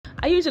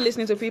Are you usually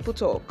listening to people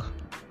talk?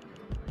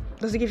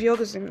 Does it give you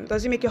orgasm?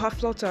 Does it make your heart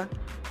flutter?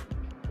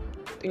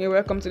 Then you're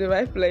welcome to the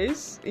right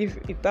place. If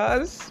it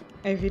does,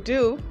 and if you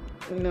do,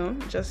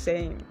 just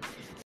saying.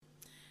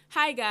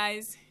 Hi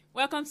guys,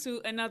 welcome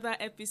to another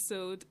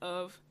episode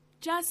of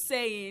Just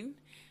Saying.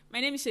 My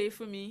name is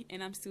Sheifumi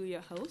and I'm still your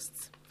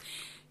host.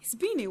 It's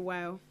been a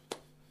while.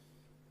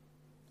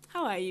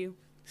 How are you?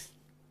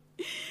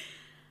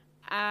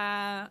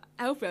 I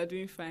hope you are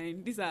doing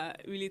fine. These are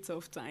really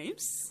tough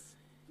times.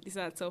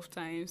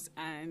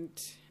 And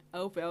I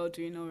hope we're all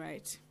doing all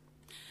right.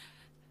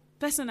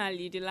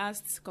 Personally, the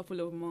last couple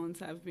of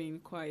months have been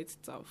quite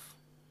tough.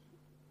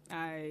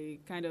 I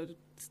kind of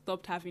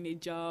stopped having a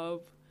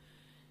job.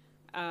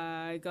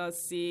 I got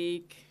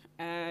sick.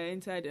 I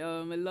entered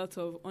a lot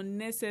of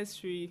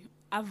unnecessary,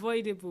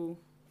 avoidable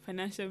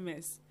financial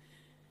mess.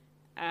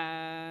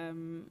 There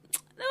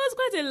was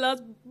quite a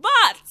lot,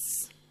 but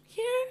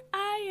here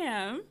I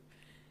am.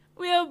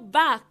 We're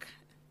back.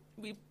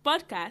 The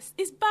podcast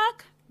is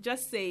back.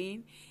 Just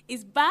saying,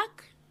 it's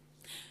back.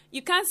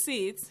 You can't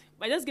see it,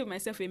 but I just give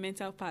myself a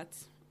mental pat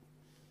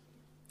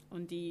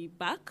on the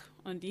back,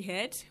 on the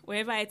head,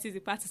 wherever it is the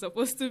part is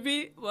supposed to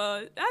be.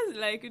 Well, that's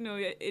like,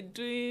 you're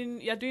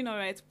doing all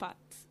right pat,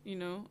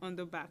 on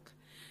the back.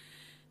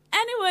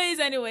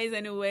 Anyways,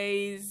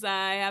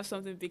 I have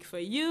something big for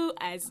you,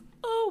 as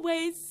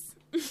always.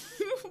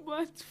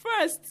 But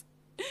first,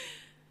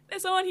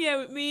 there's someone here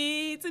with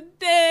me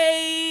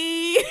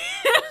today.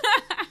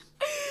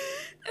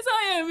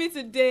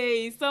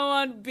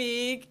 Someone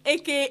big,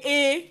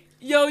 a.k.a.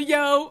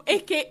 Yo-Yo,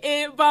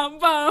 a.k.a. Bam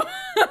Bam.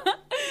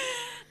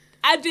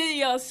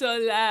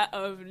 Adeyosola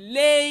of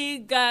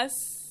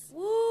Lagos.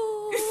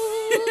 Woo!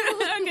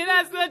 Okay,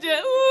 that's not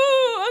a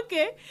woo.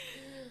 Okay.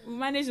 We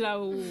manage that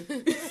woo.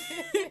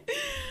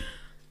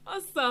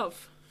 What's up?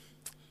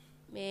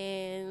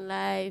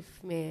 Life's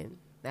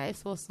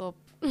what's up.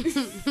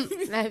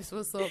 Life's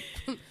what's up.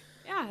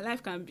 Yeah,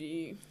 life can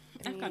be.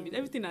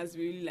 Everything has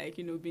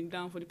really been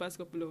down for the past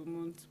couple of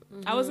months.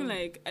 Mm-hmm. I wasn't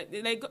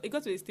it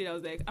got to a state I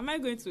was like, am I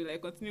going to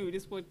continue with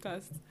this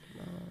podcast?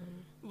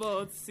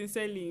 But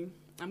sincerely,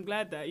 I'm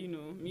glad that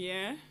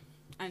yeah,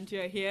 and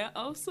you're here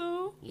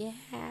also. Yeah.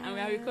 And we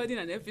are recording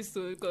an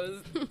episode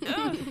because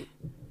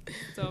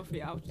tough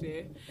out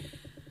there.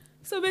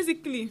 So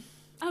basically,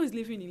 I was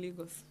living in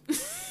Lagos.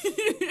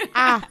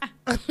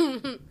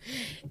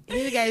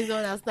 You guys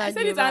don't understand. I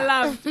said it and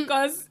laughed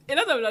because a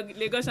lot of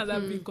Lagosians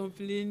have been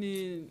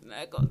complaining.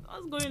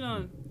 What's going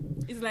on?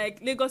 It's like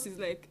Lagos is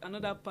like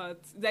another part.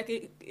 It's like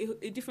a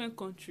different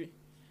country.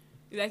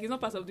 It's like it's not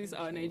part of this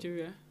our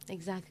Nigeria.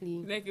 Exactly.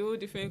 It's like a whole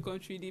different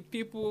country. The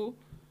people,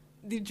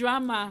 the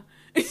drama.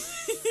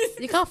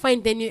 You can't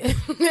find any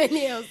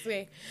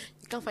elsewhere.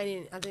 You can't find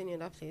it at any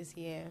other place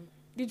here.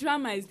 The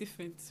drama is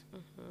different.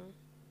 Mm-hmm.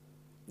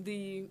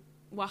 The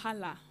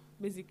wahala,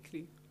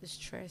 basically. The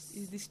stress.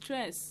 Is the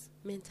stress.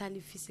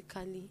 Mentally,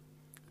 physically,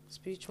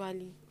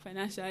 spiritually,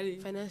 financially,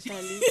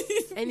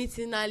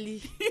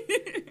 anythingally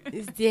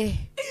is there.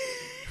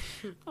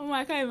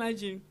 I can't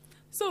imagine.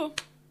 So,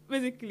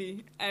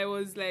 basically, I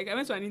went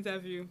to an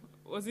interview.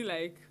 Was it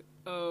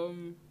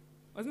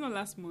not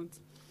last month?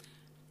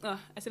 I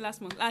said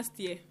last month, last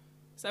year.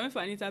 So I went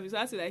for an interview. So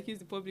I had to use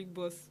the public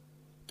bus.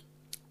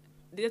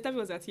 The interview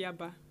was at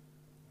Yaba.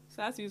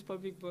 So I had to use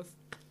public bus.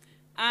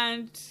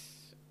 And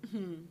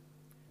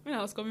when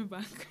I was coming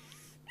back,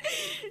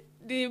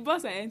 the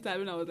bus I entered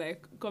when I was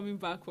coming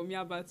back from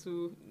Yaba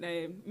to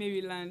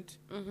Maryland,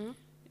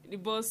 the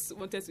bus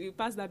wanted to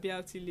pass that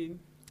BRT lane.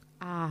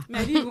 I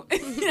didn't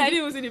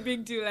even see the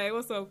big deal.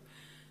 What's up?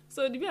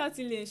 So the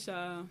BRT lane,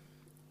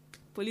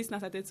 police now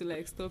started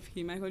to stop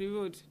him. On the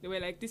road, they were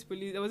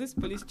there was this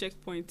police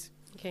checkpoint.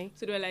 Okay.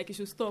 So they were you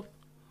should stop.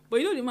 But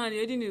the man, he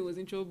already knew he was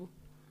in trouble.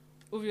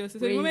 Obviously.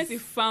 So the moment he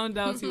found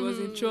out he was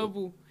in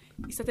trouble,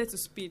 he started to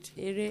speed.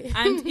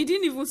 And he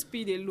didn't even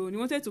speed alone. He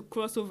wanted to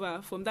cross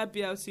over from that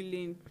BRT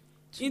lane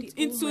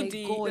into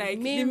the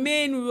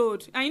main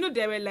road. And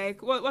they were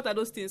what are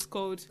those things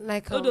called?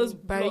 All those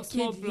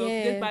small blocks,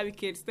 those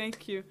barricades.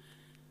 Thank you.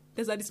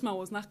 That's why this man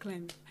was not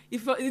climbing.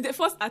 The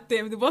first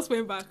attempt, the bus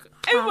went back.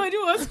 Everybody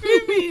was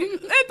screaming,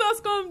 let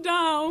us come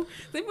down.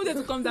 So people had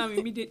to come down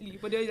immediately.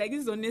 But they were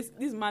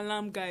these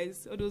Malam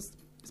guys, all those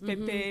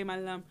Pepe,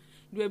 Malam.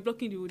 They were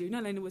blocking the road. They were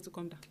not letting where to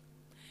come down.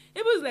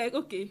 It was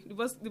okay,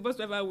 the bus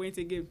driver went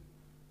again,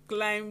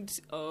 climbed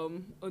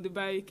on the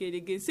barricade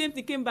again. Same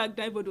thing, came back,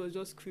 everybody was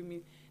just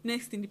screaming.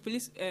 Next thing, the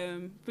police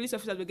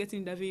officers were getting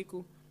in the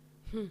vehicle,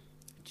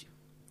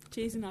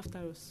 chasing after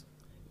us.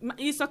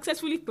 He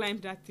successfully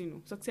climbed that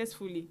thing,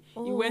 successfully.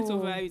 Oh. He went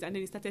over it and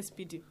then he started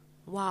speeding.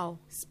 Wow.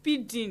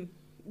 Speeding,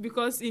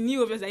 because he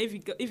knew obviously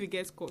that if he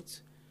gets caught,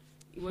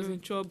 he was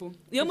in trouble.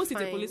 He almost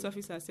hit a police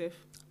officer himself.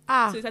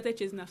 So he started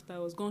chasing after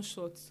us,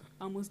 gunshot,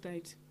 almost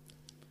died.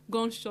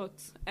 Gunshot.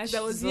 As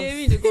I was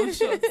hearing the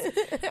gunshot,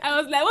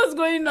 I was like, what's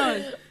going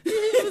on?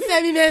 You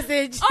send me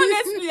message.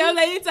 Honestly, I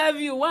was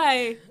interview,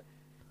 why?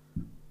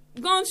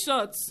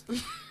 Gunshots.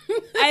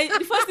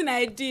 The first thing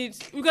I did,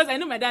 because I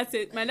know my dad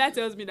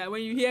tells me that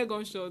when you hear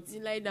gunshots,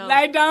 You lie down.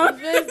 lie down.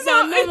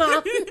 So,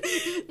 normal.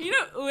 You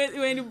know,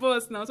 we're in the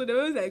bus now, so there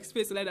was like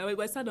space to lie down.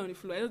 But I sat down on the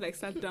floor. I just like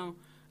sat down.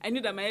 I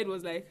knew that my head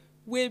was like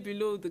way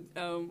below the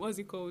what's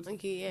it called?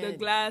 Okay, yeah. The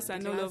glass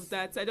and all of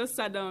that. So I just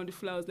sat down on the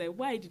floor. I was like,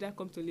 why did I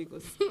come to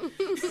Lagos?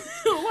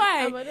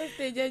 Why?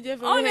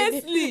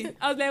 Honestly,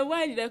 I was like,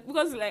 why did I?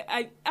 Because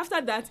like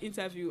after that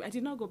interview, I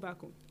did not go back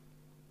home.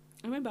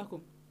 I went back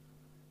home,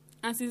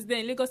 and since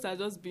then, Lagos has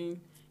just been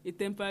a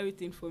temporary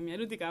thing for me. I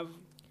don't think I've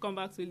come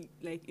back to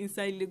like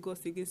inside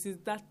Lagos again since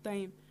that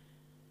time.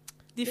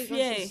 The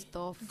fear,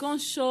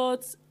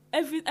 gunshots,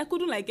 I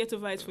couldn't like get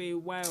over it for a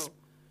while.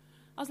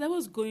 I was like,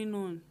 what's going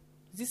on?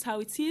 Is this how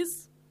it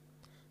is?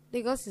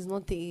 Lagos is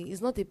not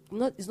a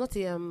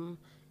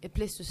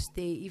place to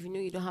stay if you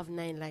know you don't have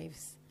 9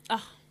 lives. If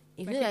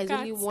you know there's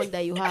only one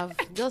that you have,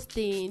 just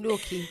stay in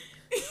okay.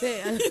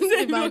 Stay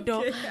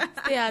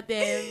at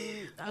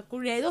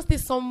Akure. Just stay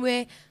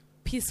somewhere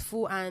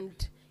peaceful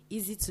and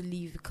easy to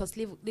live, because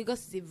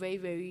Lagos is a very,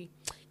 very,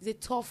 it's a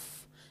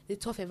tough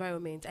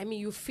environment. I mean,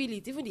 you feel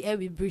it. Even the air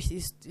we breathe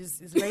is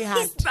very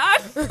hard.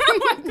 Oh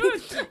my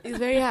God. It's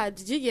very hard.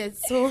 Did you get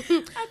so?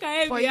 How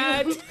can it be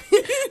hard?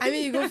 I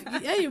mean, you go,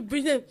 yeah, you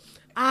breathe in.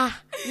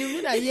 You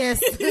know that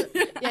yes,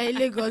 yeah, in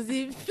Lagos.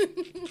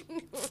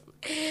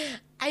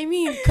 I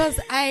mean, because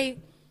I've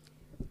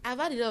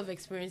had a lot of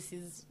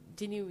experiences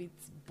dealing with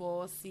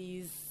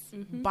buses,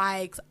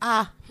 bikes.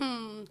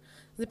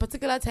 The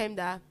particular time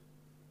that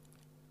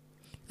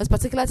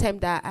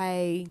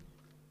I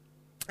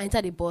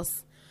entered a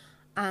bus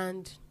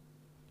and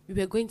we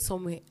were going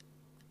somewhere.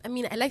 I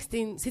mean, I like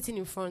sitting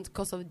in front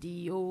because of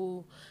the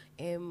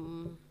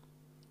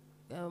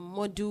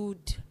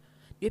modeled.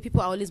 The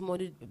people are always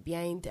modeled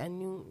behind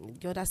and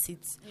the other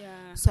seats.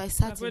 Yeah. So I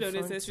sat in front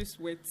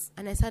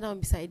and I sat down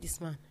beside this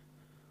man,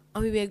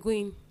 and we were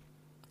going.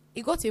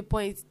 It got to a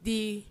point.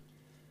 I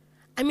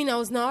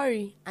was in a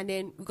hurry, and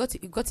then it got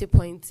to a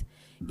point.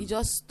 It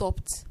just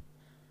stopped.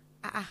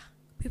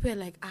 People were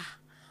like,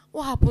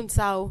 what happened,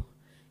 Sao?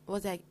 It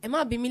was like,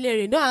 Emma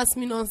Bimilere, don't ask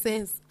me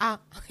nonsense.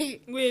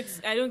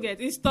 Wait, I don't get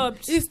it. He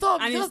stopped.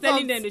 And he's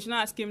telling them they should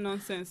not ask him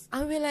nonsense.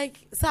 And we're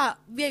like, sir,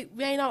 we're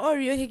in a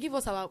hurry. Okay, give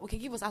us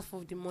half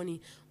of the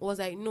money. I was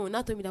like, no,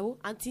 not told me that. Oh,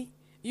 auntie,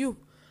 you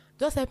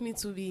just help me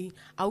to be.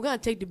 I'm gonna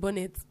check the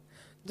bonnet.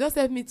 Just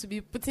help me to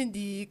be putting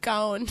the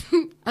car on.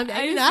 I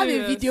have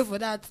a video for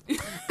that.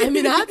 I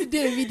have to do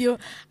a video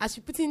as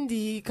she putting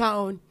the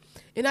car on,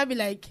 and I'll be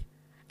like,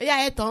 yeah,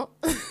 are you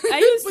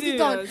put serious?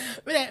 it on.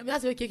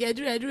 That's okay. I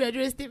do.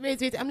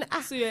 Wait. I'm like,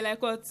 So you're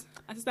like what?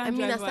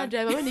 Assistant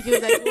driver. When the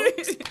kid was like,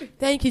 oh,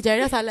 thank you,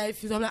 Jerry. That's how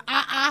life is. I'm like,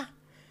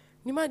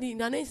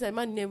 The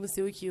man never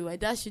say, okay, I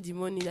dash you the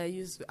money that I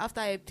use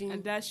after helping.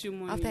 And dash you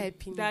money. After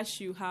helping. Dash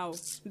you how?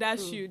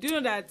 Dash you. Do you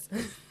know that?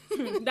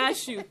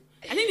 Dash you.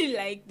 I think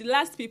like the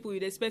last people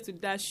you'd expect to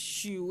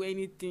dash you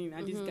anything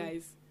are these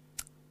guys.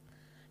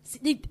 See,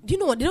 do you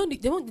know what? They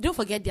don't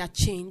forget their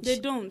change. They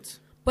don't.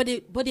 But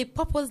they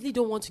purposely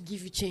don't want to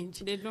give you change.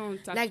 They don't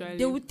actually. Like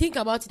they would think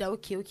about it that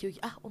okay.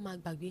 Oh my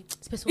God,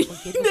 this person will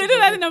forget. They do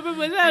that in a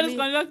purpose.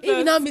 If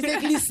you now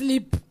mistakenly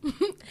sleep, when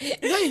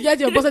you get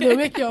your bus, they will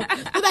wake you up.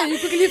 So that you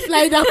quickly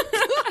fly down.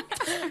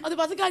 On the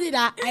particular day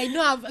that I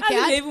know How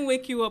do they even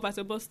wake you up at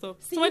a bus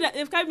stop?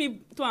 They've carried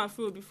me to and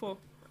fro before.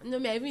 No,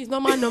 I mean it's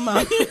normal.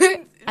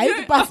 I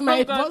used to pass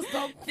my bus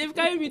stop. They've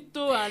carried me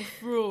to and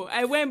fro.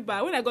 I went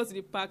back when I got to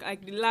the park,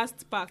 like the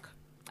last park,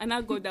 and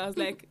I got there. I was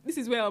like, "This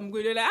is where I'm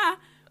going." They're like,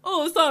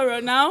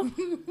 sorry now.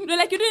 They're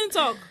like, "You didn't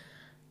talk."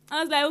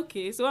 I was like,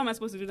 "Okay, so what am I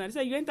supposed to do now?" They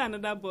said, "You enter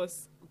another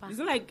bus." It's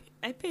not like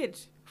I paid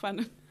for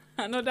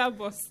another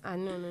bus.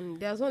 No.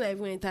 There was one I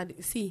even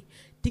entered. See,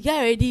 the guy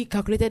already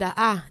calculated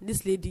that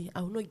this lady,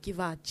 I will not give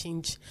her a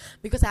change,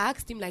 because I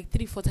asked him like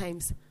 3-4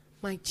 times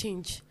my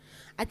change.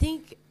 I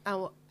think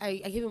I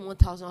gave him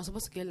 1,000. I was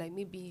supposed to get like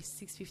maybe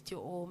 650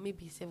 or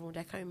maybe 700.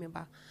 I can't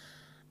remember.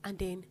 And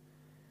then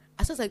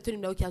as soon as I told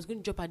him that okay, I was going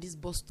to drop at this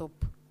bus stop,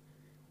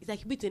 it's like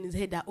he beat in his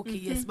head that okay,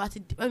 yes, but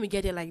when we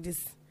get there like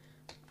this,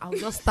 I'll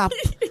just stop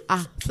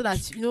so that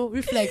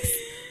reflex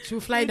she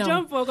will fly down.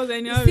 Jump because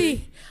I know.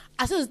 See,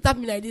 as soon as he tapped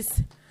me like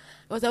this,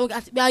 I was like,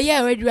 okay, we are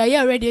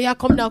here already. Yeah,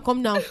 come down. Oh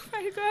my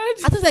God.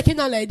 As soon as I came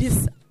down like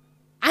this,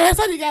 and I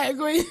saw the guy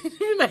going,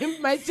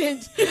 my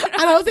change.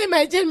 And I was saying,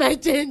 my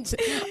change.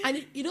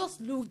 And he just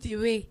looked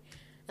away.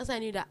 That's why I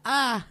knew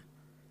that,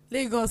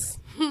 Lagos.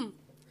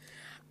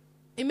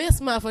 It makes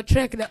smile for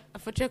trek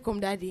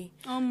home that day.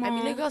 I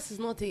mean, Lagos is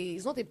not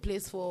a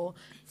place for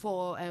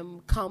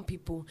calm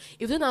people.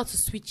 If you don't know how to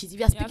switch it, if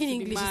you are speaking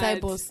English inside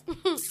bus,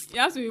 you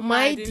have to be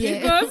my mad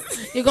dear,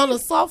 you're gonna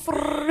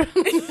suffer.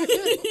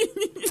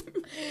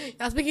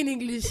 You're speaking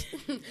English.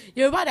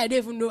 You're bad. I don't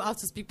even know how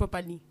to speak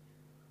properly.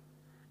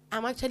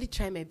 I'm actually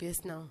trying my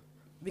best now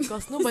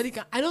because nobody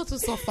can. I don't want to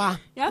suffer.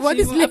 You have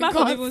apart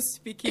from even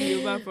speaking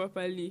Yoruba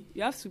properly,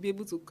 you have to be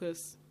able to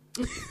curse.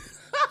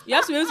 You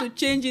have to be able to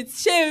change it.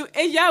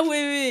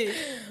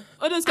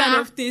 All those kind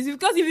of things.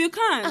 Because if you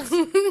can't,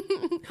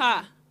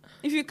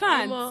 if you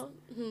can't,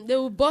 They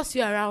will boss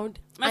you around.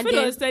 My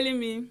friend was telling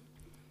me,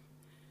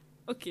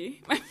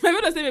 okay, my friend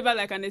was telling me about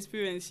like an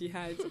experience she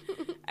had.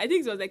 I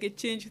think it was like a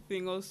change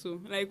thing also.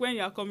 Like when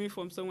you are coming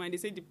from somewhere and they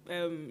say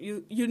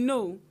you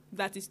know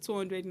that is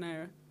 200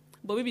 naira,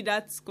 but maybe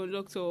that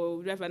conductor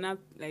or driver now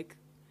like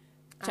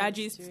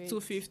charges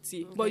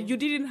 250, okay. But you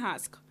didn't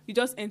ask. You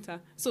just enter.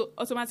 So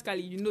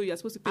automatically you know you're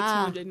supposed to pay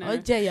 200 naira.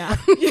 Okay, yeah.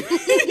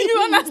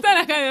 You understand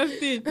that kind of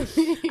thing.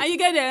 And you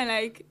get there and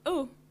like,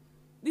 oh,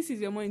 this is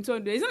your money,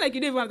 200. It's not like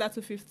you don't even have that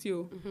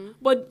 250.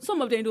 But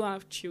some of them don't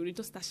have chill. They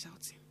just start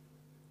shouting.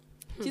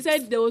 She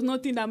said there was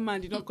nothing that man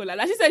did not call her.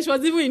 Like she said she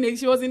was even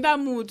she was in that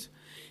mood.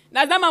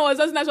 That man was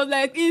just she was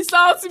like,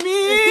 insult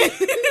me.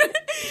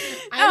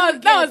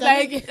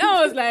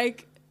 that was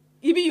like,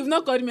 Ibi, you've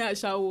not called me a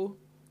shower.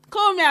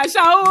 Call me a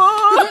shower.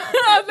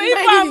 I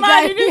was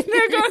like, you this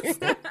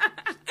Lagos.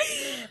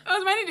 I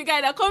was minding the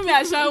guy that called me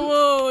a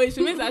shower. If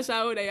she means a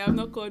shower that you have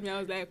not called me, I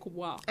was like,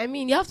 wow. I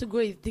mean, you have to go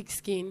with thick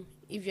skin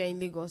if you're in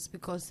Lagos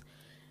because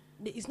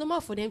it's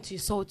normal for them to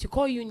insult. To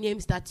call you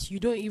names that you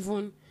don't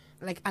even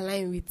like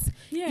align with.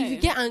 Yeah. If you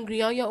get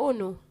angry on your own,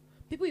 no.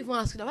 People even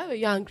ask you, why were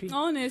you angry?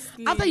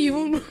 Honestly. After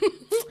you even,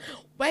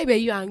 why were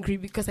you angry?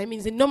 Because I mean,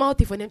 it's a normal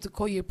thing for them to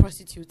call you a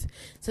prostitute.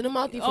 It's a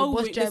normal thing for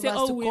bus drivers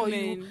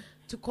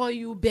to call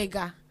you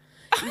beggar.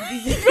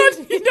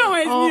 You know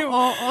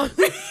it's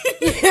new.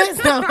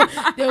 Yes, now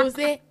they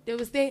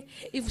will say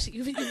if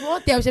you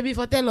want to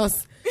tell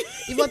us.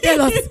 If you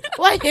tell us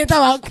why you enter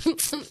our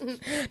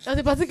there's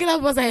a particular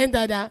bus I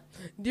entered that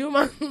the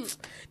woman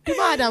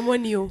had that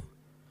money.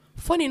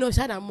 Funny enough, she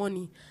had that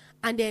money.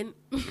 And then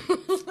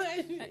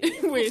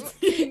wait,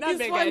 that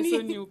beggar is so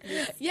new,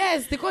 please.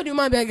 Yes, they called the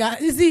woman beggar.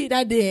 You see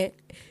that day,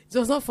 it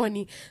was not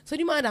funny. So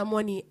the woman had that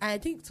money. I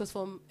think it was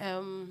from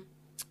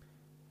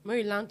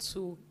Maryland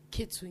to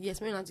K2. Yes,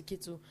 Maryland to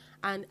K2.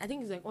 And I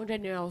think it's like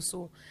 100 naira or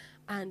so.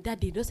 And that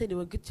day, they said they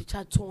were going to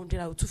charge 200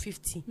 or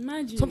 250.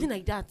 Imagine. Something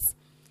like that.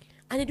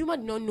 And the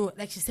woman did not know.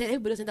 Like she said,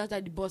 everybody was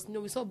outside the bus.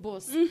 No, we saw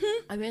bus.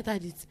 And we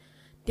entered it.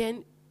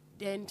 Then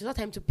it was not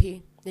time to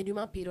pay. Then the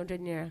woman paid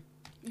 100 naira.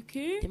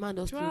 Okay. The man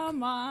does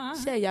drama.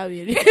 Say yeah,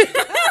 really.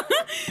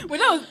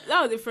 Well,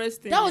 that was the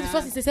first thing. That was the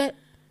first thing. They said,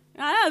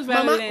 that was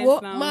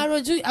violence now.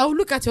 Maroju, I will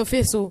look at your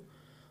face. So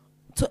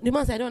the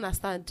man said, I don't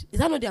understand. Is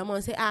that not the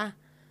amount? Say, that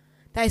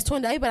is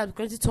 200. Everybody has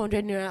collected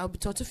 200 naira. I'll be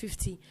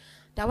 250.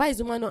 That why is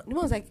the man not? The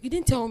man was like, you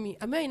didn't tell me.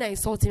 I'm very not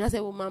insulting. I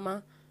said, well,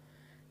 mama,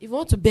 if you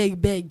want to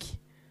beg.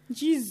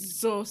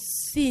 Jesus.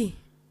 See,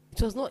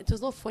 it was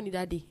not funny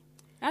that day.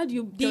 How do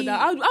you tell that?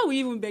 How will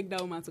you even beg that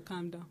woman to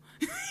calm down?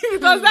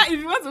 Because if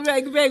you want to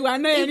beg, we're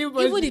not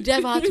anybody. Even the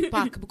driver had to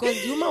park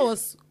because the woman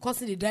was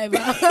cursing the driver,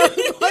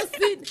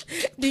 cursing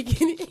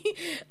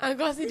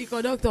the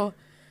conductor.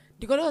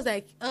 The conductor was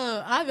like,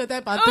 I have your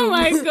type at home. Oh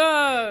my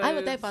God. I have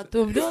your type at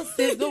home.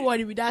 Don't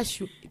worry with that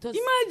shoe.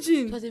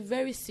 Imagine. It was a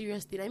very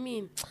serious thing. I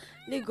mean,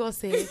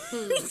 Lagos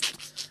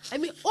I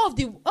mean, all of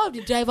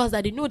the drivers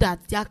that they know that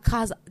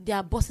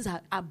their buses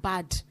are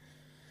bad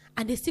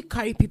and they still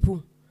carry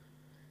people.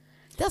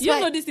 That's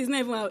why this is not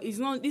even. It's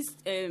not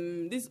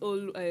this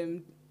old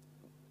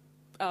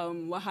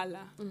wahala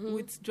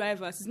with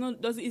drivers.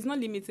 It's not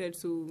limited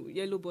to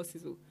yellow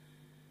buses.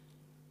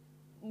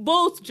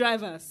 Both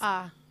drivers.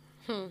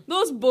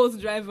 Those both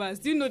drivers.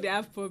 Do you know they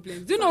have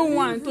problems? Do you know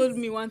one told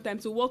me one time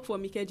to walk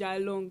from Ikeja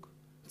along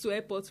to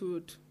Airport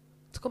Road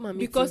to come and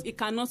because it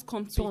cannot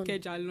come to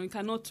Ikeja along. It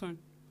cannot turn.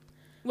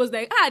 It was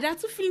like there are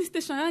two filling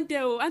stations around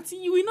there. Until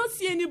you will not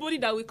see anybody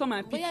that will come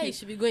and pick you. You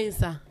should be going,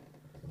 sir.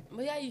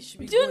 Do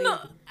you know?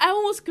 I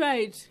almost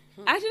cried.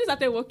 I actually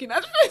started walking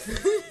at first.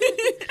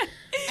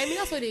 I mean,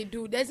 that's what they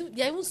do. There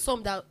are even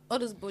some that all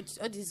these boat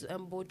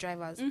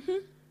drivers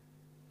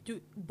do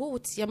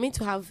boats. You're meant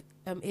to have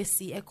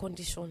AC, air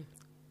condition,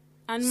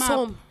 and map.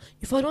 Some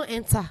if I don't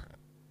enter,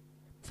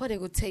 before they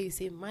go tell you,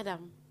 say,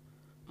 madam,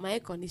 my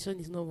air condition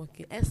is not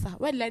working. Esther,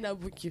 where did I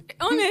not book you?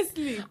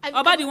 Honestly,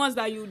 about the ones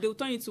that they'll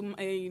turn you to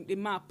a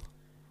map.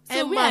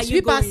 So where are you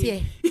we going? Pass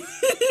here.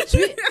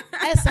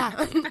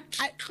 Esther,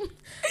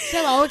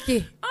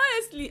 okay.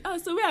 Honestly,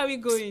 so where are we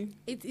going?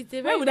 It's a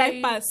very, where would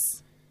I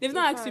pass? They've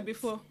not asked you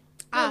before.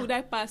 Where would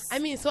I pass? I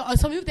mean, so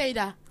some people tell you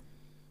that,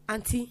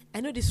 auntie,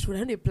 I know this road. I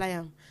know they apply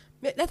them.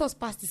 Let us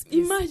pass this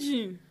place.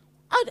 Imagine.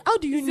 How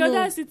do you know? It's the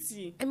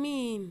audacity. I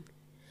mean,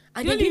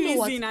 and the only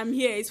reason I'm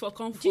here is for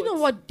comfort. Do you know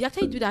what? They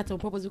actually do that on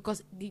purpose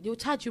because they'll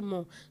charge you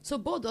more. So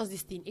Bolt does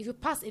this thing. If you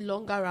pass a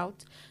longer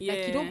route,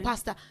 like you don't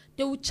pass that,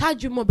 they will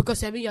charge you more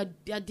because I mean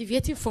you're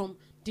deviating from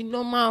the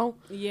normal.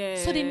 Yeah.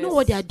 So they know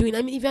what they are doing.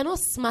 I mean, if you're not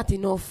smart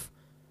enough,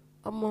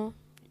 go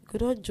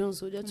down Jones,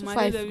 so they're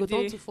 2.5, go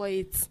down to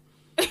 4.8.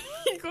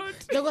 God.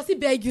 They go see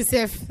beg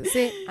yourself.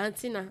 Say,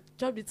 Antina,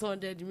 drop the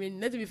 200. I mean,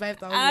 let it be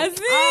 5,000.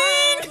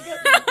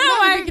 Oh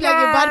my God. Like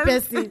a bad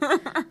person.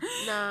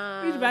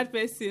 Nah. Which bad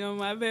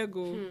person? I better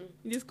go. In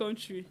this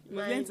country,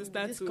 we're going to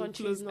start to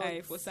close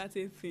eye for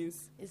certain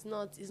things. It's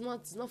not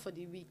for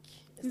the weak.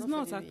 It's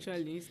not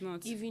actually. It's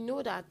not. If you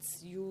know that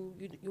you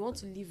want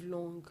to live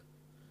long,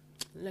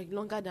 like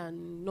longer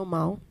than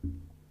normal,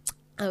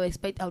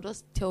 I'll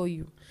just tell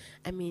you.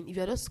 I mean, if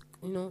you're just,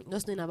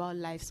 just knowing about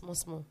life,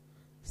 small,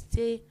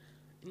 stay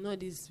in all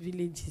these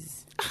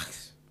villages.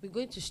 We're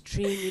going to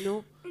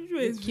stream,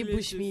 you keep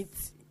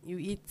bushmeat, you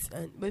eat.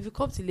 But if you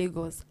come to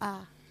Lagos,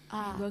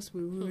 Lagos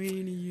will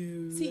ruin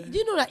you. See, do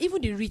you know that even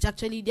the rich,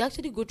 they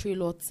actually go through a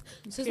lot.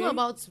 So it's not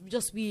about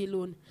just we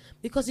alone.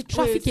 Because the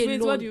traffic alone.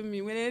 Wait, what do you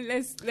mean?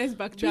 Let's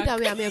backtrack.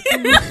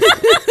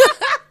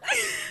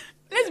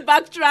 Let's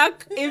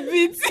backtrack a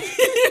bit.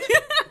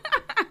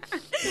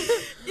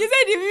 You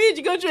said the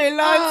rich go through a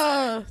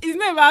lot. It's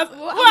not about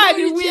who are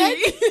the we.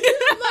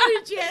 Not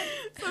rich yet.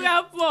 So we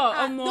are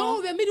poor. No,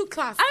 we are middle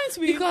class. Aren't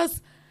we?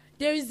 Because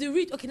there is the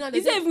rich. Okay, now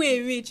is there even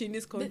a rich in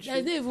this country?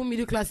 There's not even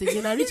middle class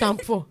again. I'm rich and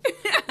poor.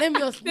 There's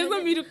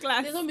no middle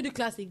class. There's no middle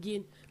class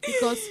again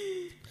because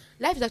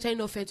life is actually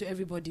not fair to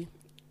everybody.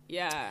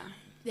 Yeah.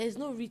 There's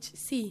no rich.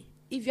 See,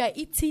 if you are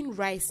eating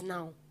rice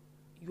now,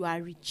 you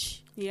are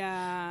rich.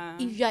 Yeah.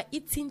 If you are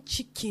eating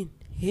chicken,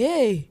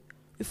 hey.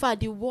 In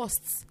fact, the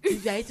worst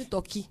if you are eating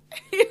turkey.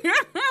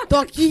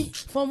 Turkey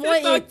from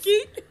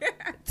 1,800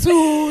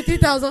 to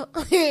 3,000.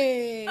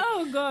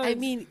 Oh God! I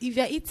mean, if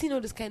you are eating all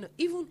this kind of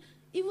even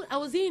I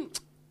was in.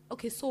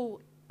 Okay,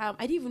 so I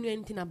didn't even know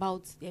anything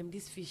about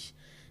this fish.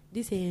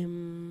 This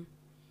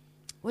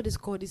what is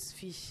called this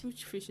fish?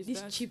 Which fish is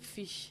this that? Cheap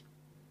fish.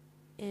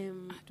 I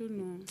don't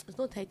know. It's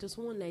not Titus.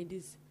 One like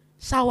this.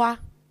 Shower.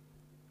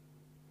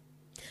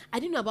 I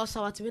didn't know about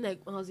shower when I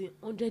was in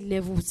 100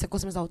 level, second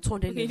semester or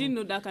 200 level. You didn't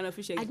know that kind of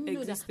fish I didn't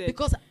know existed. that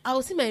because I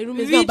was in my room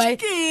Rich buy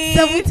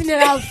 17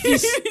 naira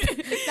fish.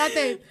 That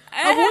time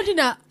I was wondering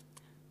that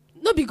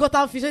not be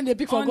gutter fish and they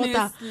pick for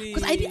gutter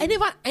because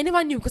I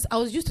never knew because I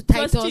was used to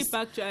Titus. It was cheap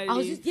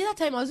actually. The other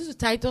time I was used to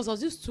Titus. I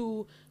was used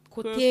to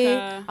Kote.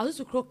 I was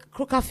used to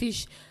croaker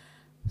fish.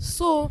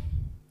 So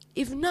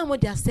if now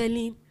what they are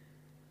selling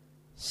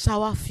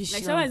shower fish,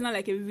 like shower is not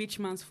like a rich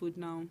man's food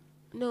now.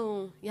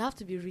 No, you have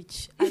to be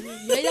rich. I mean,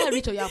 you're either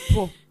rich or you're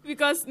poor.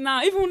 Because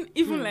now, even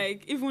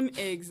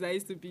eggs that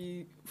used to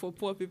be for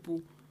poor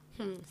people,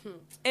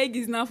 egg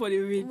is now for the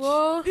rich.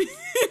 Whoa.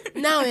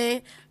 Now,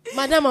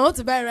 madam, I want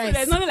to buy rice. So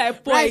there's nothing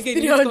like poor rice again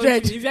in this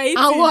country. If you're eating,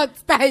 and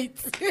what tight?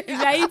 If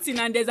you're eating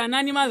and there's an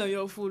animal on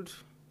your food,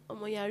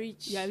 you're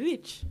rich. You're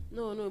rich.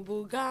 No,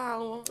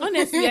 bulgar.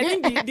 Honestly,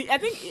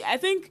 I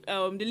think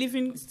the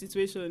living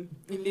situation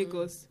in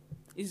Lagos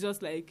is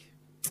just like.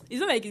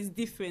 It's not like it's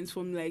different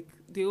from like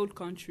the old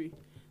country,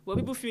 but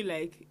people feel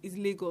like it's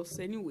Lagos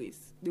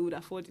anyways. They would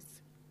afford it.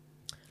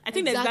 I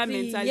think there's that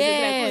mentality.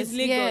 Yes, it's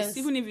Lagos, yes.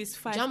 Even if it's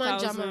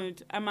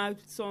 5,000,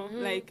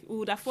 like we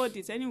would afford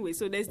it anyway.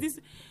 So there's this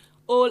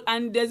old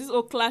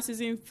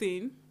classism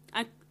thing.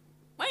 And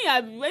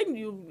when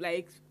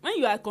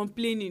you are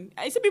complaining,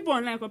 I see people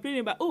online complaining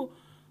about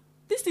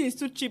this thing is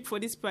too cheap for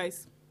this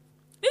price.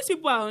 These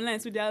people are online,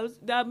 so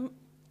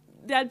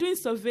they are doing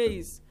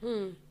surveys.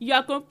 You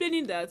are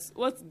complaining that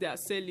what they are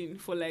selling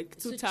for like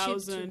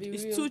 2,000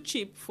 is too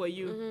cheap for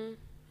you.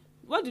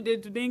 What do?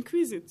 They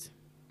increase it.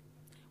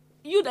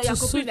 You that you are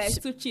complaining that it's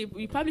too cheap,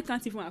 you probably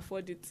can't even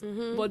afford it.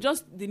 But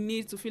just the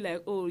need to feel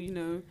like,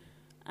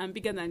 I'm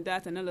bigger than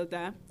that and all of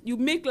that. You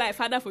make life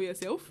harder for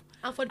yourself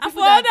and for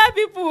other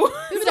people.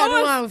 People that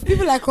don't have,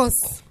 people like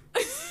us.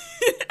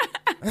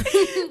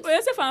 For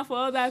yourself and for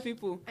other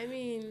people. I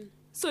mean.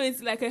 So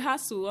it's like a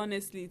hassle,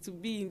 honestly, to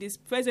be in this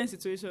present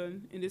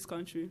situation in this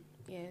country.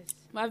 Yes.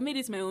 But I've made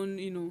it my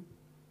own,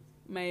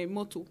 my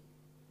motto,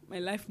 my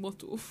life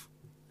motto,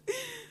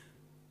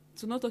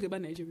 to not talk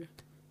about Nigeria.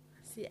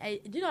 See,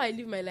 do you know how I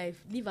live my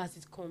life? Live as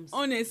it comes.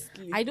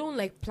 Honestly. I don't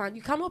like plan.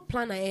 You cannot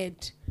plan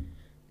ahead.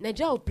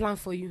 Nigeria will plan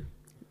for you.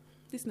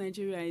 This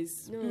Nigeria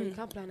is... No, you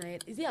can't plan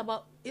ahead. Is it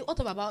about... What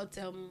about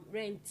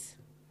rent?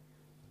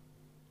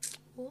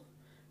 Oh,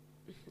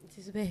 it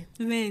is where?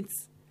 Rent.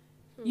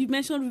 You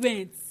mentioned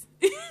rent.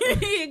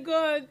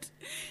 God.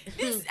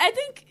 This, I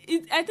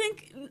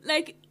think,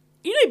 like,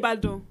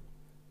 Ibadan.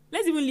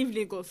 Let's even leave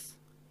Lagos.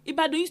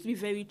 Ibadan used to be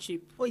very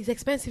cheap. Oh, it's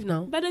expensive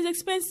now? Ibadan is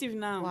expensive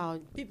now. Wow.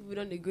 People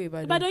don't go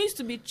Ibadan. Ibadan used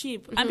to be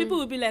cheap. And people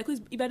will be like,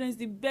 Ibadan is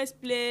the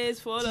best place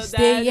for all of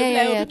stay,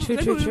 that. True.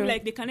 People will be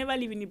like, they can never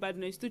live in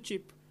Ibadan. It's too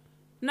cheap.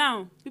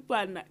 Now, people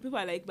are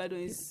like, Ibadan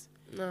is...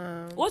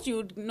 What you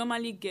would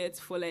normally get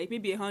for like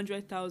maybe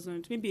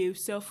 100,000, maybe a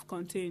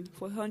self-contained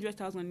for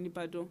 100,000 in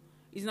Ibadan,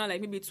 is not like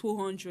maybe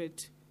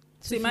 200.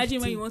 So imagine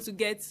when you want to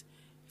get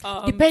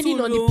depending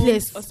on the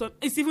place. Or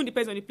it even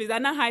depends on the place. There are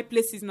not high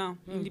places now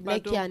in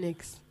Ibadan. Lekki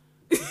Annex.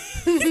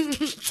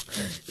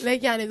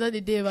 Lekki Annex not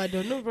the day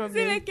Ibadan, no problem. See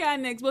Lekki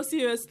Annex, but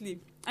seriously,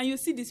 and you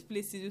see these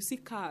places, you see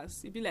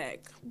cars, you'll be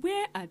like,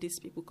 where are these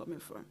people coming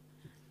from?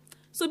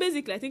 So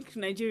basically, I think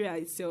Nigeria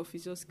itself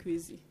is just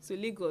crazy. So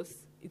Lagos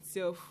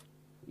itself,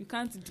 you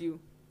can't deal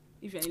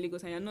if you're in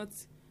Lagos and you're not,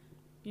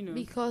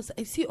 Because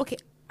I see, okay,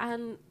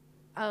 and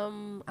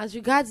as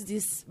regards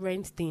this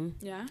rent thing,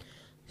 yeah.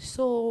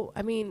 So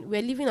I mean,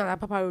 we're living on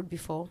Apapa Road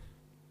before,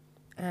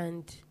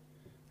 and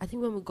I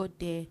think when we got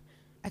there,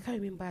 I can't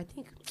remember. I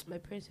think my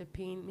parents were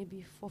paying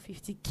maybe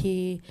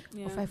 450K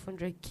or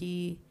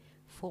 500K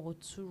for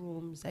 2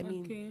 rooms. I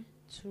mean,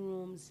 2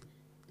 rooms,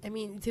 I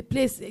mean, it's a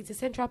place. It's a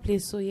central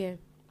place. So yeah.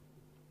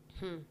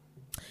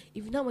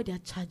 If you know what they are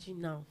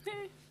charging now,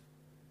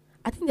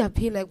 I think they are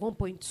paying like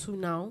 1.2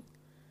 now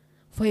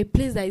for a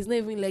place that is not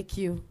even like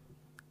you.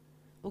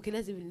 Okay,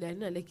 let's even like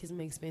not like it's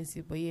more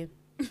expensive, but yeah.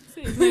 So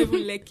it's not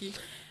even lucky.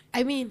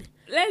 I mean,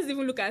 let's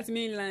even look at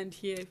mainland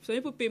here. So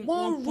people pay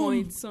one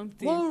point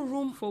something. 1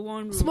 room for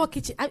 1 room. Small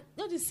kitchen.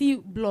 Don't you see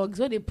blogs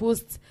where they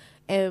post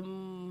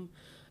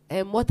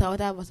what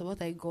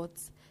I got,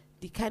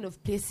 the kind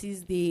of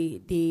places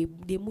they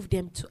move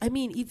them to. I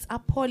mean, it's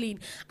appalling.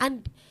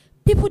 And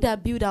people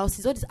that build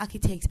houses, all these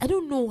architects, I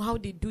don't know how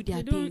they do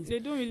their things. They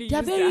don't really. They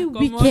are use very their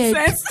wicked.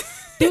 sense.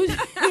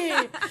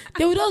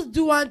 They will just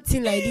do one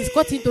thing like this,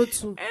 cut into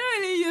two. I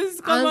don't really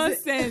use common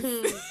sense.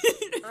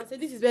 And say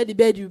this is where the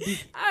bed will be.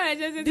 I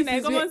just think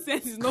like common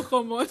sense is not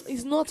common.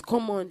 It's not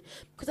common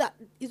because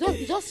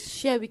it's just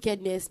sheer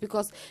wickedness.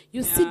 Because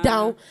you sit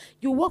down,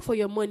 you work for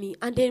your money,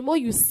 and then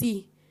what you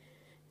see.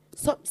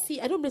 So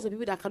see, I don't blame some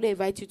people that cannot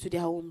invite you to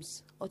their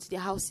homes or to their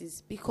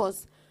houses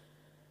because.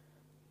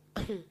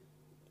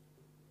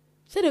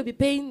 Say they'll be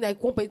paying like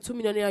 1.2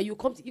 million naira.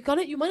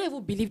 You might not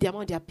even believe the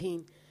amount they are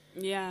paying.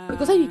 Yeah.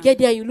 Because when you get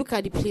there, you look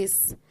at the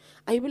place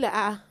and you be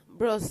like,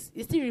 bros,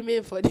 it still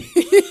remain for the.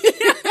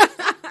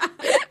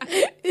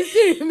 It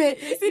still remain.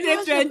 See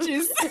the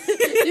trenches.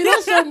 You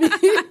don't show me.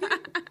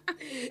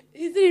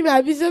 It still remain.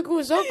 I be so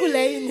cool.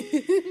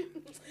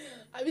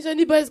 I be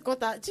so boys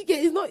cutter. Chicken.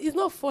 It's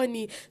not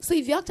funny. So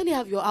if you actually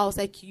have your house,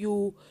 like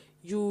you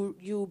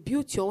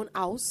built your own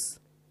house,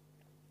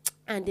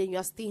 and then you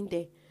are staying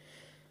there.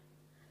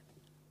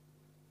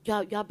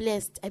 You are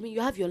blessed. I mean,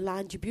 you have your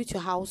land, you built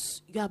your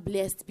house, you are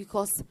blessed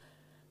because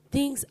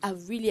things are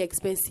really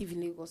expensive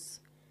in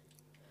Lagos.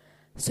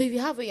 So if you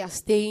have where you're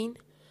staying,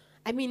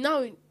 I mean,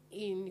 now in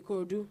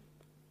Ikorodu,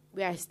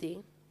 where I stay,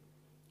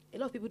 a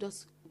lot of people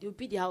they'll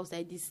build their house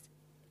like this.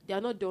 They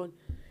are not done.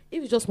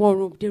 If it's just 1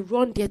 room, they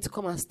run there to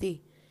come and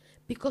stay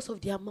because of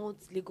the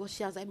amount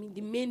Lagosians. I mean, the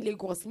main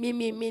Lagos,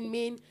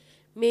 main.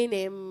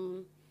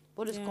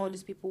 What is called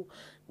these people?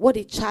 What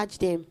they charge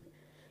them?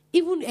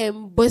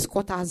 Even boys'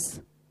 quarters.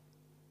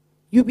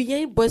 You'll be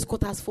hearing boys'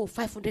 quarters for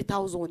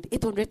 500,000,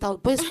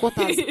 800,000 boys'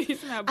 quarters.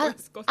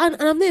 And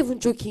I'm not even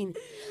joking.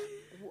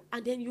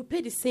 And then you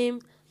pay the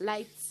same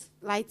light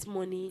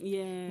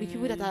money with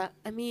people that are.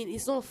 I mean,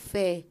 it's not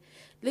fair.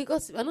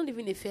 Lagos, I'm not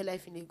living a fair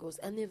life in Lagos.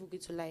 I'm never going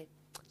to lie.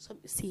 So,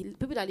 see,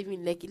 people that live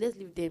in Lekki, let's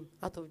leave them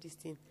out of this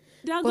thing.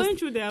 They are going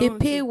through their They own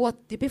pay too.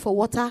 They pay for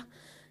water.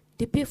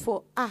 They pay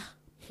for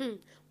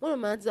one of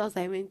my aunt's house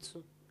I went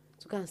to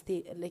go and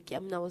stay at Lekki. I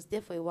mean, I was there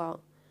for a while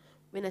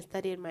when I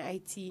studied my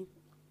IT.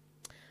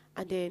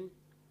 And then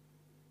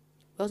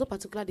there was no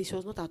particular day she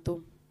was not at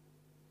home.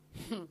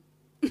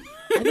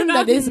 I don't know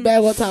that they used to buy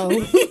water. I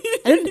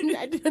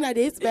don't know that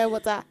they used to buy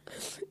water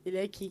in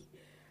Lekki.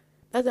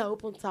 That's an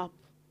open tap.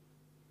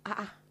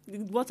 The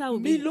water will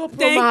be. Milo Pro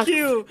Thank Max.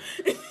 you.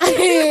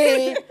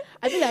 I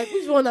feel like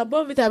which one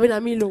above it? I mean,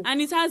 Milo. And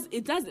it has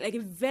like a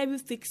very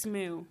thick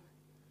smell.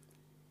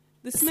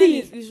 The smell See,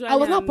 is usually I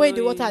was not pouring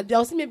the annoying. water. There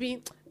was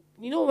maybe.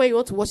 You know when you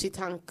want to wash a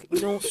tank,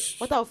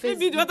 water will face.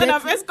 Maybe the water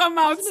that first come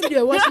out. Maybe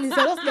they were washing it, so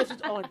I just left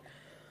it on.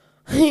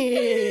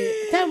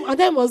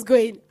 Time was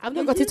going. I've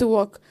not got it to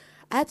work.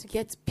 I had to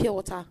get pure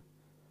water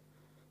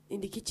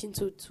in the kitchen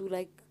to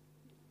like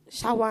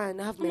shower and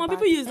have my More bath.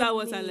 people use that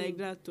water like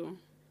that too.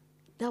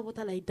 That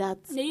water like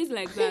that. They use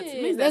like that.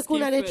 It makes Let's their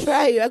go skin and fresh.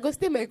 try you. I go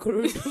stay my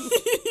crude.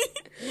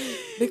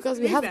 Because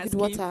we Makes have their good skin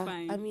water.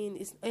 fine. I mean,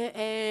 it's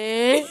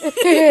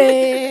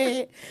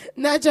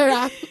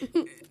natural.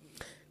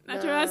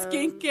 Natural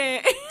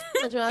skincare.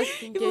 Natural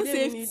skincare. Even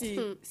They don't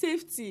need-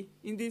 safety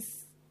in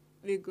this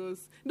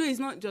Lagos. No, it's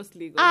not just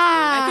Lagos.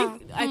 Ah.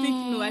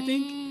 though. I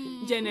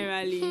think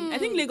generally, I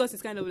think Lagos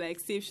is kind of like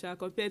safe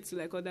compared to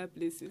like other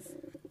places.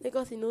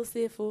 Lagos, you know,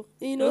 safe.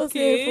 You know,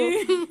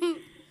 Okay. safe.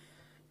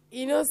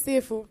 You know,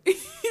 safe. He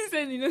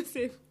said you know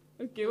safe.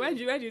 Okay, why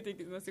do you think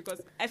it's not safe?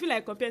 Because I feel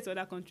like compared to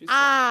other countries,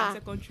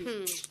 like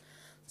countries.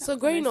 So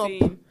growing up,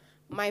 saying.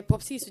 my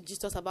popsy used to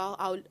just us about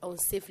how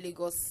unsafe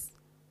Lagos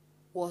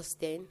was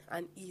then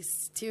and is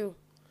still,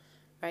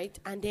 right?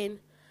 And then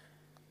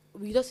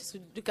we just used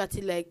to look at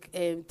it like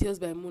Tales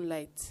by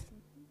Moonlight,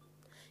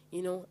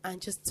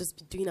 and just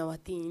be doing our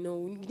thing,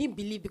 We didn't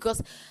believe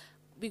because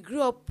we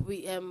grew up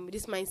with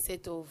this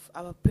mindset of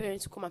our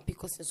parents come and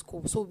pick us in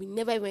school, so we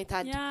never even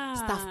had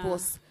staff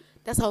bus.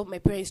 That's how my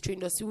parents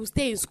trained us. We will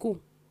stay in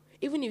school,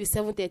 even if it's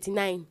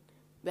 7:39.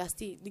 We are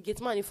still the gate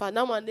man. In fact,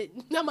 now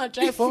man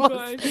try for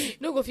us.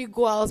 No go if you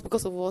go out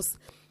because of us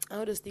and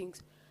all those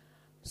things.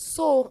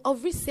 So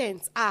of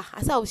recent, I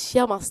said I will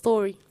share my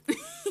story.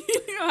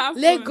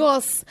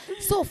 Lagos.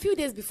 So a few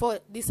days before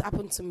this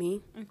happened to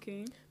me,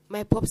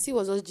 my popsy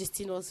was just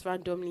gisting us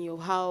randomly of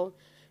how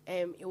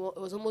it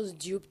was almost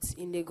duped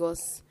in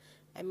Lagos.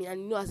 I mean,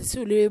 and as a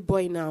still little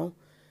boy now,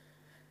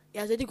 he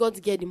has already gone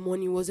to get the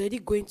money. He was already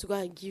going to go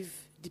and give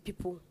the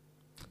people.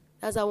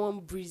 That's how one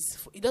breeze.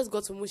 He just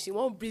got to Mushi.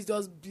 One breeze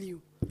just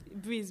blew.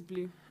 Breeze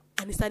blew.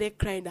 And he started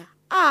crying that,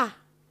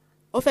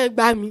 Ofe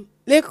Gbami.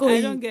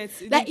 I don't get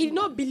it. Like, he did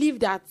not believe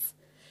that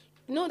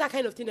You know that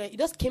kind of thing. That he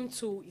just came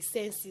to his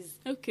senses.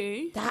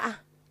 Okay. That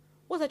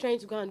what's I trying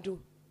to go and do?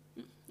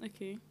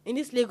 Okay. In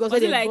this Lagos, Was where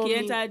it they like he bomb me.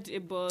 entered a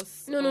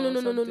bus? No.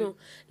 or something?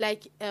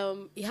 Like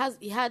he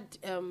had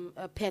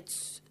a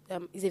pet.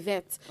 He's a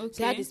vet. So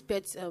he had Okay. his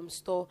pet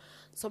store.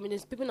 Someone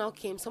now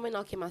came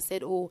and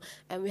said, "Oh,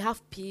 and we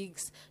have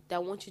pigs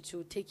that want you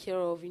to take care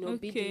of. You know,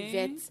 be the Okay.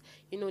 vets.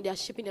 You know, they are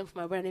shipping them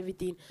from my brand and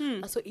everything."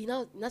 Hmm. And so he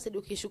now said,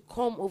 "Okay, you should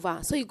come over."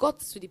 So he got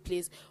to the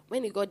place.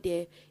 When he got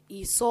there,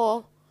 he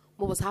saw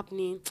what was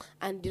happening,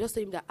 and they just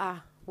told him that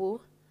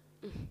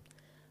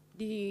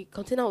the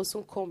container will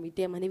soon come with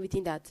them and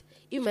everything. That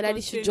if my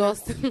daddy should Container.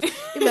 just,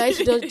 if my daddy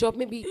should just drop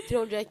maybe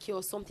 300K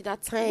or something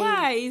that time.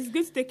 Why? He's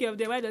good to take care of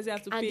them. Why does he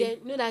have to And pay?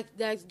 then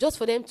that just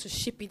for them to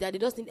ship it, that they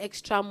just need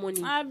extra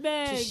money I to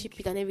beg. ship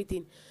it and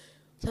everything.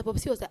 So my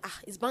popsi was like,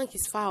 his bank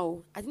is far.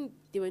 Oh. I think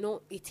there were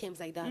no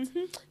ATMs like that.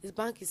 Mm-hmm. His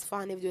bank is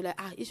far and everything.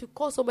 Like, you should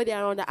call somebody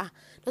around that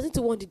doesn't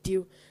want the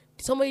deal.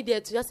 Somebody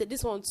there to just say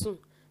this one too.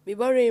 Me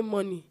borrowing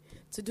money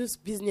to do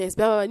business.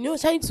 But you know,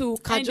 trying to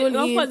cajole And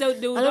of him. course,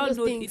 they will and all not those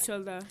know things. each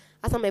other.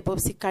 That's how my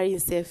popsi carry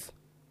himself.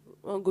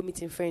 Won't go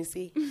meeting friends.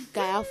 Say,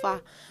 guy,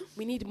 Alpha,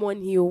 we need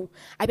money. Oh,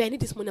 I need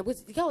this money.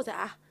 Because the guy was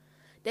like,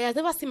 they has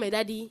never seen my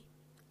daddy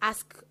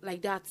ask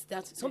like that.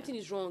 That something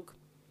is wrong.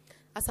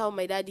 That's how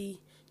my daddy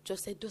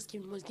just said, just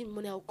give me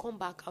money. I'll come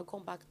back.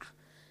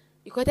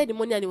 He collected the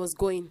money and he was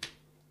going.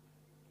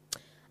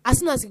 As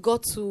soon as he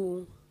got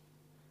to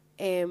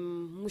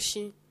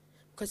Mushi,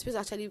 because he was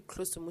actually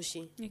close to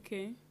Mushi,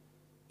 Okay.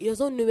 he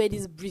doesn't know where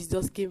this breeze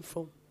just came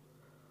from.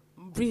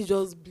 Breeze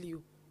just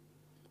blew.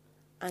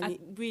 And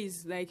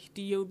Breeze, like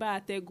the Yoruba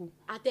Ategu.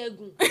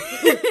 Ategun.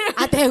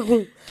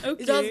 Ategun.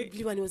 Okay. It just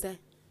blew and he was like,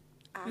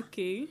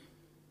 Okay.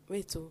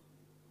 wait,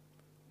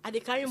 and they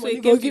carry So money he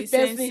go came to give his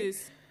person.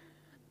 senses.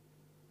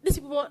 These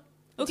people want.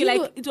 Okay,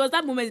 like it was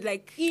that moment,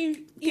 like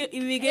he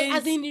regained,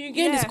 as in he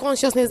regained his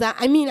consciousness. That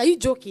are you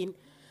joking?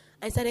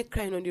 I started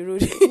crying on the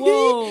road.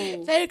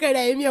 Whoa. Started crying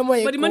that me and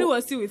my But the money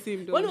was still with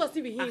him, though. money was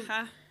still with him.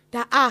 Uh-huh.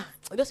 That I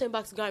just went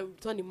back to go and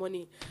return the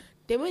money.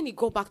 Then when he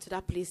go back to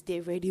that place,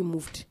 they already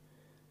moved.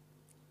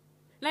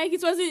 Like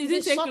it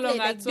didn't take long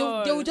at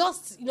all. They would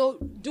just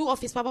do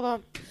office. So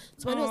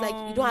money was like,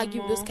 you don't argue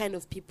with those kind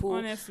of people.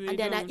 Honestly, and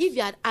then don't. if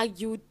you had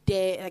argued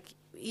there, like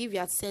if you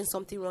had said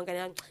something wrong,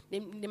 and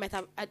then they might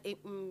have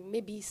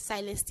maybe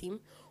silenced him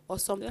or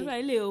something.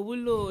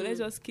 Let's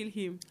just kill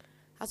him.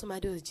 That's what my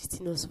dad was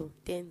gisting also.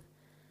 Then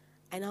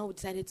I now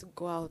decided to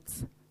go out.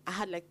 I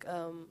had like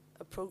a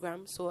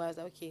program, so I was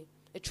like, okay,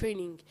 a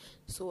training.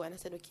 So and I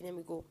said, okay, let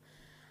me go.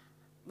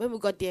 When we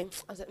got there,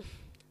 I was like,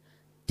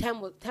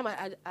 time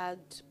had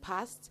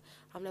passed.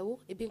 I'm like,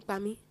 it being by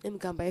me. Let me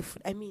go and buy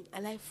food. I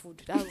like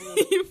food. That's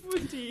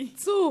Foodie.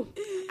 So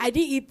I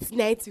didn't eat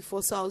night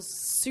before, so I was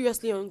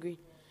seriously hungry.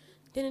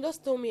 Then he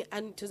just told me,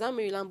 and it was that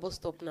Maryland bus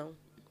stop now.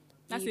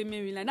 That's a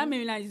Maryland. That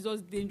Maryland is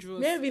just dangerous.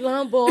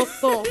 Maryland bus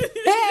stop.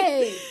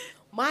 Hey,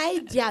 my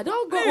dear,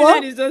 don't go.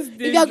 Maryland is just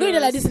dangerous. If you are going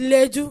there like this,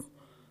 Leju,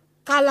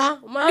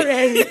 Kala,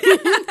 Maren.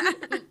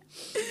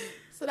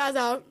 So that's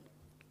how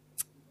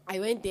I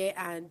went there,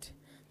 and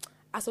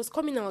as I was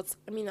coming out,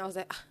 I was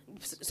like,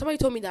 somebody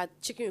told me that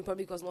Chicken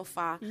Republic was not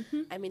far.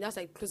 Mm-hmm. That's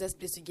like closest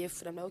place to get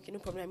food. I'm like, okay, no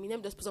problem. Let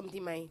me just put something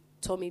in my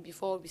tummy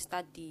before we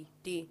start the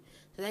day.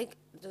 So like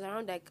it was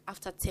around like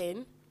after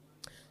 10.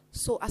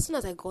 So as soon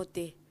as I got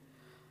there,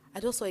 I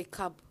just saw a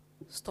cab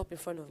stop in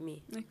front of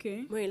me.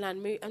 Okay.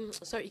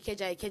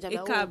 Ikeja. A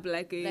cab,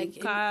 like a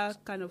car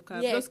kind of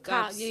cab. Yeah, Those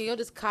car. cabs. Yeah, you know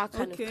this car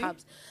kind Okay. of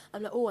cabs.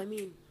 I'm like,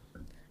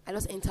 I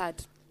just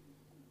entered.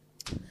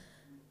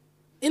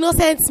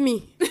 Innocent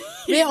me.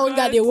 Where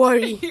hunger they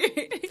worry.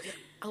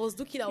 I was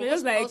looking at. You're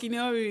just like,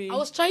 I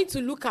was trying to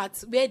look at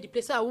where the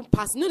place so I won't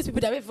pass. You know these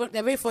people they're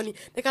very funny.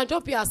 They can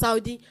drop you at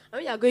Saudi. And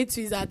when you're going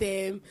to is at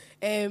Arabia.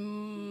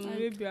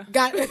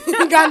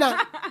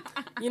 Ghana.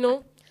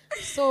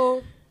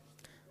 So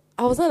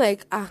I was not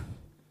like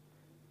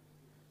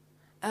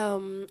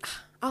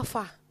how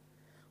far?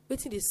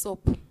 Waiting this up.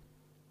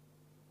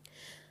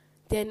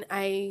 Then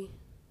I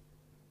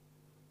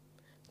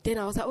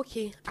was like,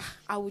 okay,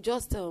 I will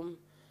just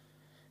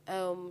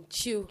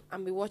chill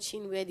and be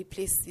watching where the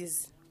place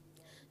is.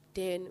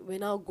 Then we're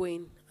now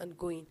going.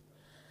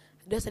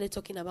 They started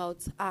talking about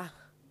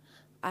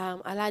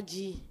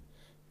Alaji,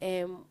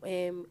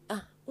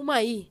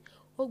 Umai,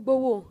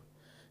 Ogbowo.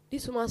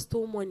 This woman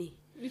stole money.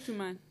 Which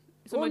woman?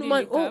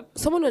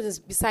 Someone was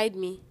beside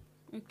me.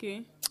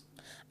 Okay.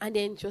 And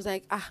then she was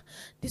like,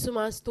 this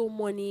woman stole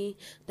money.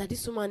 That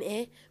this woman,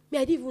 me,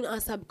 I didn't even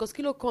answer because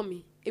Kilo called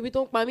me. If you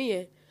don't call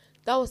me,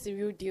 that was the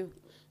real deal.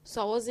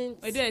 So I wasn't.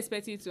 I didn't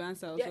expect you to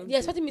answer. They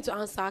expected me to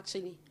answer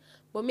actually.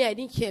 But me, I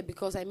didn't care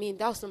because that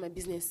was not my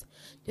business.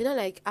 They're not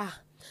like,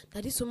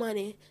 that this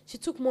woman, she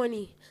took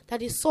money.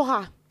 That they saw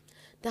her.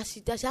 That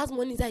she has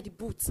money inside the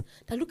boot.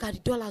 That look at the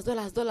dollars.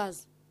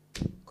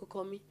 Go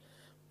call me.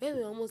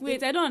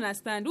 Wait, I don't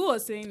understand. Who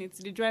was saying it?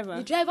 The driver?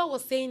 The driver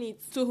was saying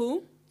it. To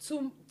who?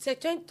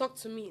 Trying to talk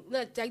to me. No,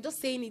 like just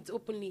saying it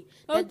openly.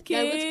 Okay. That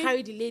I'm going to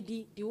carry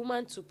the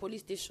woman to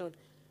police station.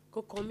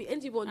 Go call me.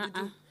 Anything you want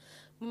to do.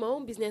 My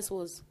own business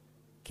was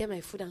get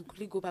my food and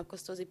quickly go back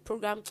because it was a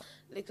program,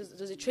 like it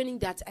was a training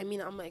that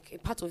I'm like a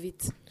part of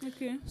it.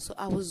 Okay. So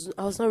I was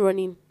not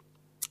running.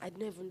 I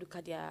didn't even look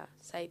at their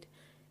side.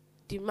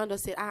 The man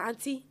just said,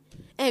 auntie,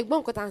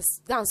 go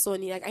dance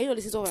Sonny. Like I know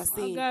this is what we're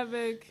saying.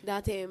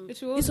 That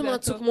this woman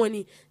took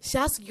money. She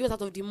has to give us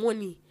out of the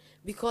money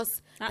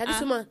because that this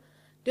woman,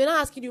 they're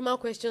not asking the woman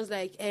questions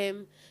like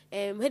where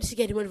did she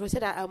get the money from? She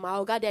said that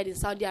our guy died in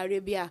Saudi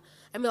Arabia.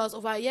 I was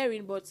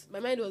overhearing, but my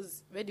mind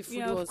was where the food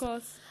was. Of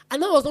course.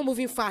 And I was not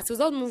moving fast. It was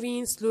not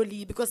moving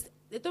slowly because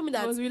they told me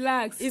that was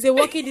relaxed. It's a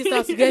walking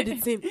distance to get the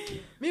thing.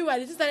 Meanwhile,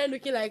 they just started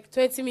looking like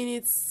 20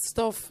 minutes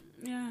stuff.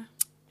 Yeah.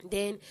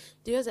 Then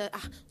they was like,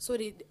 so as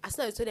soon as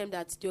I told them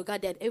that the guy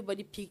died,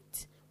 everybody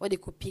picked what they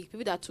could pick.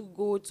 People that took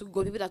gold.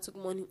 People that took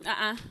money.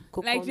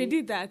 Like they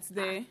did that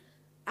there.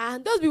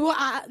 And those people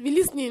be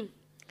listening.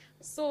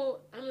 So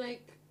I'm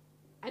like,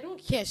 I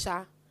don't care,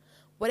 Sha.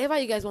 Whatever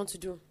you guys want to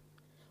do,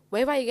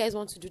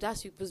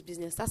 that's people's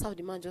business. That's how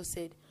the man just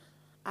said.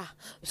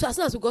 So as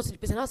soon as we got to the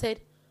place, and I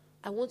said,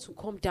 I want to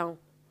come down.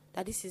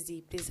 That this is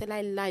the place. He said,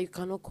 lie, you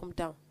cannot come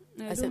down.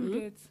 I said,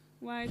 get.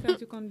 Why can't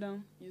you come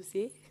down? You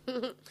see?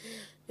 Like,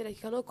 you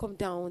cannot come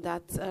down.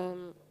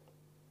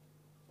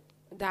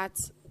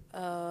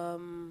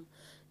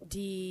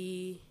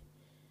 The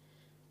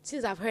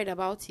since I've heard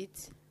about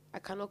it, I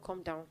cannot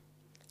come down.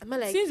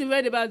 Like, since you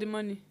read about the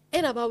money.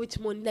 And about which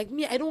money? Like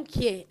me, I don't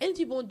care.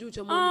 Anything you want to do with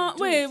your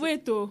money.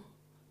 Wait, though.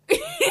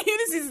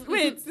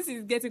 This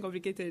is getting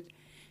complicated.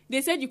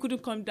 They said you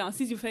couldn't come down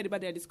since you've heard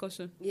about their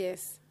discussion.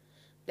 Yes.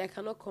 They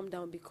cannot come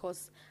down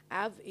because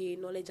I have a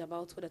knowledge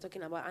about what they're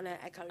talking about and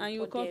I can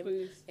report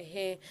them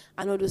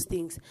and all those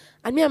things.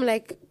 And me, I'm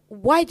like,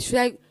 why should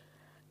I?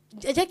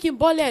 They're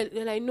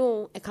like,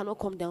 no, I cannot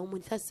come down.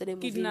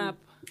 Kidnap.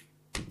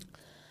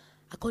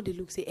 I can't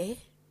look, say,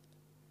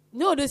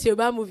 No, this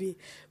Yoruba movie.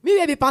 Me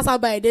maybe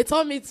passerby. They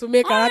told me to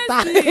make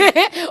character.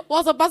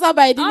 Once a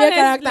passerby, I didn't make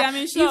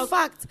character. In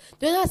fact,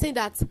 they're not saying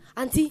that,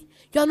 auntie,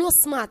 you are not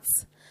smart.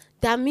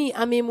 That me,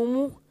 I'm a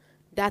mumu.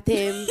 That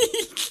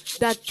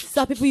that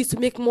some people used to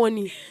make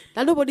money.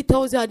 That nobody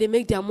tells you how they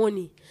make their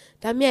money.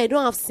 That me, I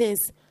don't have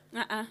sense.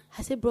 I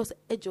said, bros,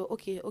 Ejo,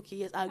 okay,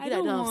 yes, I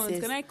don't have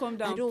sense. Can I come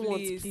down, I don't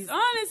please? Want, please.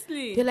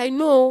 Honestly. They're like,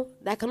 no,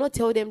 I cannot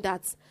tell them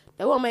that.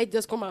 That one might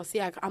just come and say,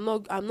 I'm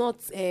not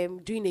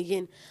doing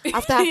again.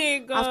 After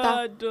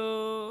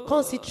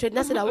concentrate,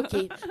 I said that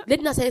okay.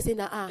 Let us say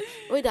that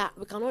wait, that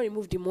we cannot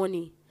remove the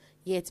money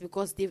yet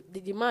because the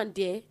man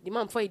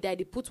before he died,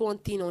 they put one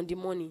thing on the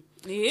money,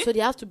 so they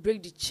have to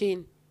break the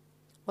chain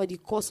or the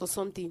cost or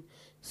something.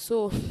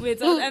 So wait,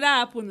 that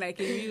happened like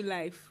in real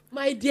life,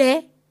 my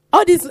dear.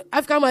 All this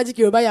African magic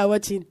Yoruba you are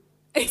watching.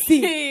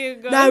 See,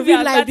 now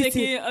real life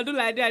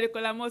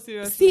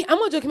See, I'm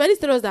not joking. My dad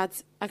tell us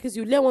that at least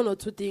you learn one or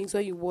two things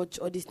when you watch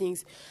all these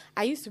things.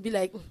 I used to be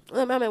like,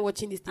 why am I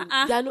watching this thing?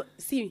 They are not,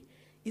 see,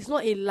 it's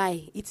not a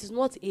lie. It is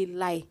not a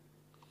lie.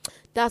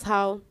 That's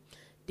how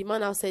the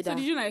man now said that. So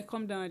did you like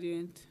come down at the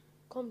end?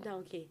 Come down,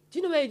 okay. Do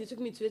you know where they took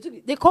me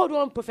to? They called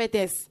one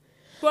prophetess.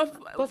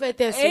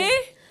 Prophetess.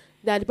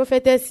 That the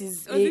prophetess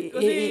is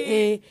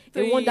a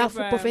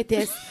wonderful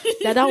prophetess.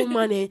 that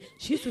woman,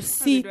 she used to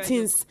see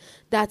things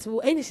that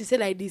when she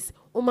said like this,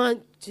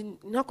 woman,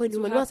 not going to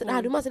the woman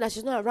said that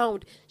she's not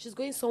around, she's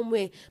going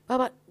somewhere.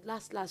 But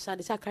last,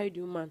 they shall carry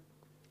the woman.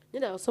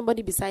 Then there was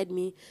somebody beside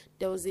me.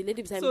 There was a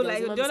lady beside me. So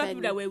like the other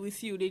people that were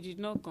with you, they did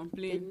not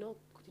complain. They did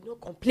not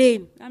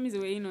complain. That means they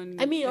were in on.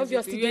 I mean,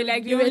 obviously they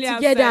like were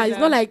together. It's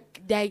not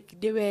like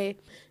they were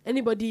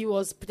anybody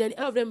was pretending.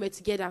 All of them were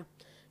together.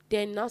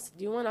 Then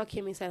the one that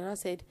came inside and I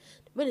said,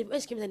 when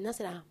she came inside, I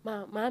said,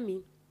 Mommy,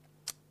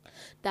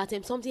 that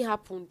something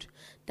happened,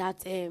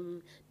 that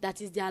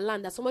is their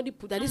land, that somebody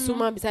put, that this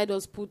woman beside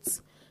us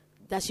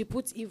that she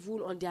put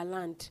evil on their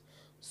land.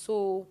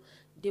 So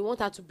they want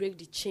her to break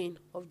the chain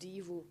of the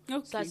evil.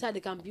 Okay. So I said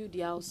they can build the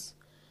house.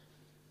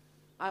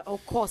 Or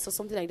course or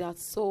something like that.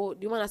 So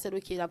the one I said,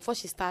 okay, that before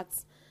she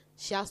starts,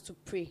 she has to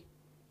pray.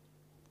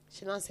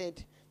 She now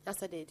said,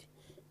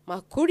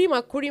 Makuri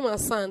ma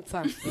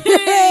Santa.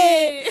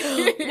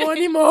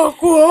 Money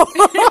moko.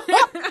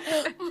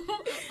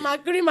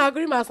 Makuri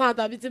ma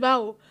Santa.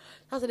 Bitibao.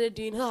 That's what they're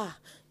doing.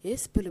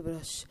 Yes,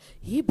 brush.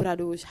 He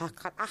bradosh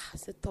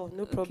hakat.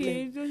 No problem.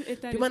 Okay,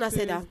 the man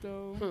said that.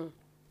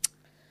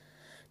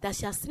 That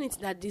she has seen it,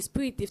 that the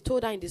spirit, they've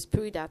told her in the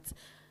spirit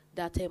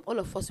that all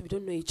of us, we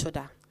don't know each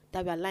other.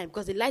 That we are lying.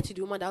 Because they lied to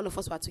the woman that all of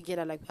us were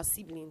together like we are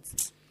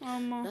siblings.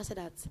 And I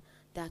said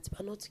that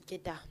we're not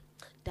together.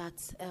 That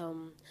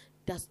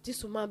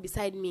this woman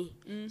beside me,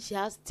 she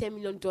has $10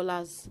 million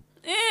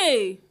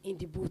in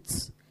the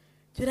boots.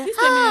 This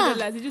 $10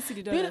 million, did you see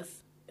the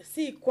dollars?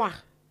 See, quoi?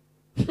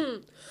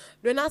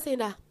 They're not saying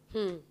that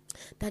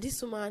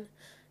this woman,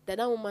 that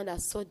woman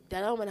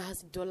that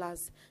has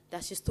dollars,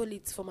 that she stole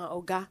it from her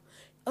Oga.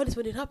 All this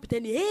when they not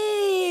pretending,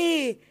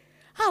 hey,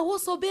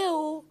 what's up,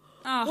 Bill?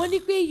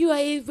 You are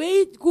a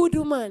very good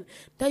woman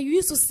that you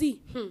used to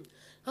see.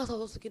 That's what I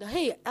was looking at.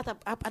 Hey, at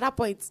that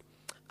point,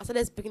 I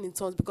started speaking in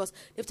tongues because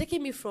they've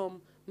taken me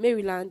from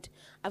Maryland.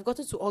 I've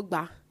gotten to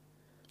Ogba.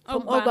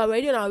 From Ogba, we're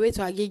already on our way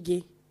to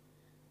Agege.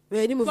 We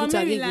already moving From to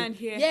Maryland Agege.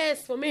 here.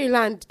 Yes, from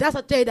Maryland. That's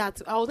a tell you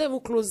that I was not even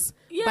close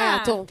by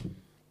at all. They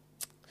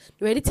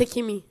were already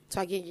taking me to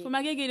Agege. From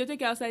Agege, they'll take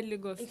you outside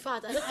Lagos. In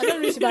fact, I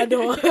don't reach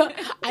Ibadan.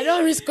 I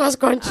don't reach cross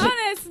country.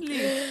 Honestly.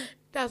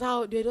 That's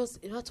how they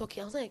were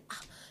talking. I was like,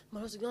 my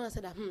husband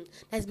said that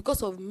that's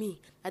because of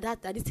me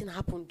that this thing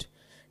happened.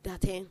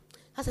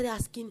 That's why they're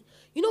asking.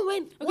 You know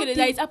when? Okay,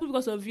 that it happened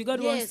because of you.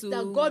 God yes, wants to.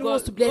 that God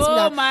wants to bless me.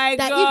 Oh my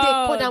that God. If they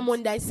call that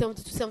money that is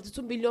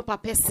 72 million per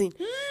person,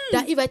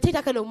 that if I take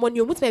that kind of money,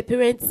 won't my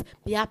parents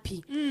be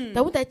happy?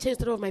 That won't I change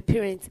the story of my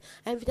parents?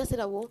 And Vita said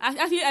that, well,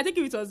 actually, I think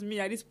if it was me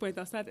at this point,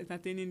 I'll start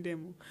entertaining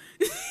them.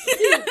 do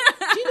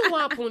you know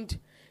what happened?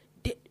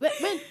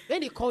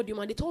 When they called the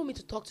man, they told me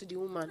to talk to the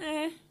woman,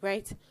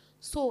 right?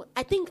 So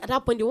I think at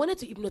that point they wanted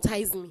to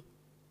hypnotize me.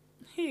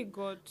 Hey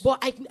God!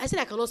 But I said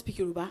I cannot speak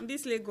Yoruba.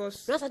 This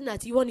Lagos. Not something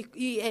that you want.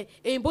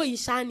 Boy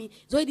is shiny.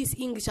 It's all this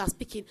English are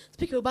speaking.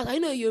 Speak Yoruba. I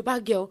know a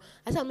Yoruba girl.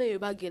 I said I'm not a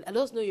Yoruba girl. I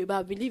just know Yoruba.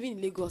 I've been living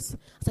in Lagos. I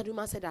said the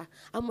woman said that.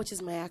 How much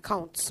is my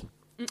account?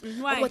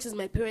 Why? How much is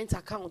my parents'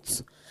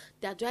 account?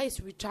 That do I used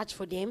to recharge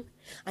for them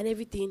and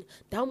everything?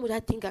 That how much I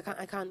think I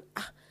can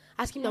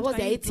ask him what's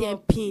their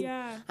ATM pin?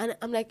 Yeah. And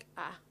I'm like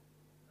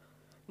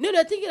No,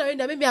 they're thinking already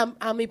that maybe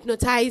I'm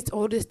hypnotized.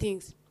 All these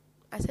things.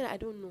 I said I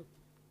don't know.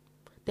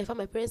 Therefore,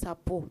 my parents are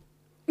poor.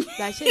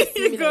 Like she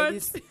see me like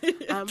this.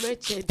 I'm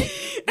wretched.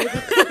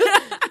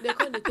 They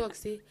come to talk,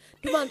 say,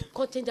 "The man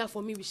can't change that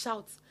for me." We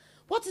shout,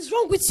 "What is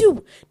wrong with you?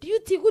 Who do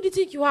you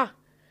think you are?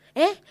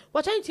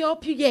 We're trying to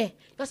help you here.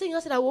 You're saying you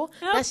said that help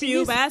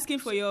you by asking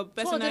for your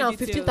personal details.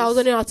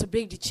 250,000 naira to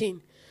break the chain."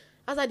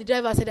 That's why the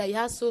driver said that he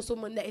has so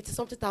money,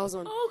 80-something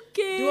thousand.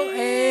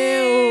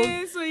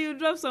 Okay. So you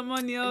drop some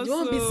money also. The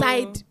one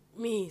beside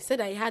me said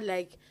that he had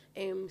like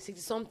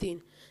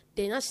 60-something.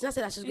 Then she said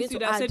that she's going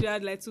to add. Said you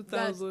had like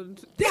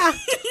 2,000. Yeah.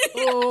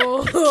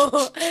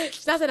 Oh.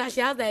 She said that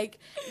she has like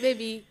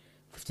maybe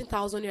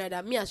 15,000 naira.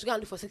 That me, I should go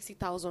and look for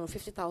 60,000 or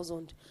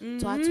 50,000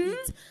 to add to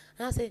it.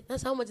 And I said,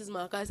 "That's how much is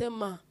my account?" I said,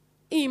 "Ma,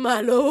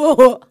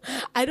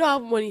 I don't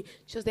have money."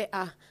 She was like,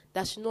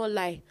 that should not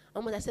lie.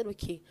 I said,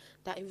 "Okay,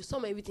 that if you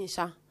sum everything, it's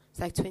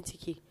like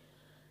 20K."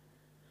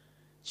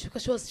 She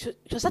was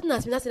starting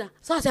at me. I said,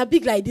 "So as you're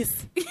big like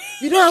this,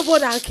 you don't have more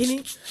than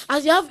Kenny.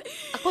 As you have,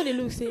 I call the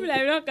look say,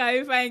 like, you don't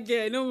carry fine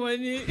girl, no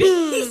money."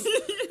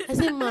 I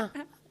said, "Ma,"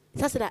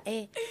 I said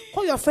that,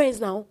 call your friends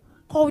now.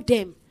 Call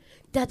them.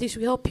 That they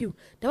should help you.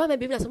 That one may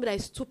be like somebody that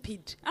is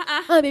stupid.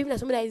 That might be like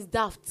somebody that is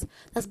daft.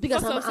 That's big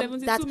as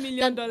 $72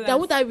 million. That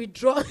would I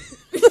withdraw?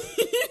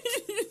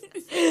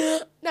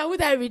 Now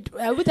would I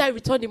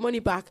return the money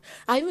back?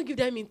 I even give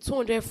them in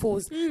 200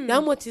 folds. Now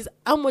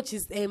how much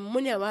is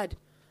money I'm had?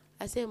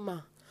 I said, "Ma,"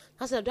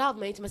 I said, "I don't have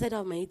my ATM." I said, "I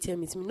have my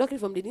ATM. It's me knocking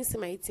from. They didn't see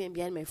my ATM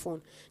behind my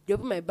phone. They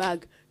opened my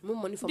bag,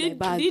 remove money from my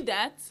bag." Did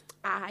that?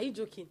 Are you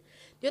joking?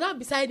 They're not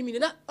beside me.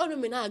 All of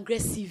them are not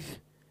aggressive.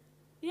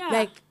 Yeah.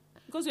 Like,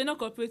 because we're not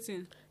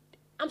cooperating.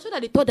 I'm sure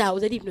that they thought that I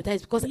was already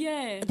hypnotized because the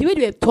way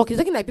they were talking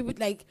like people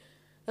like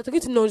they're talking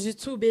to Noji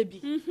too,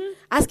 baby.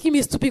 Asking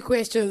me stupid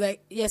questions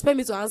like you expect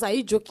me to answer. Are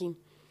you joking?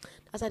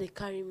 That's how they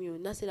carry me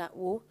on. I said that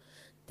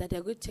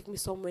they're going to take me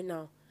somewhere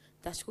now.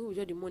 That she could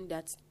withdraw the money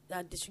that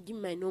they should give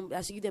me my number.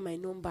 I should give them my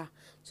number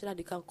so that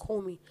they can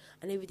call me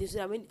and everything. So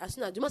that as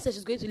soon as Juma said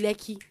she's going to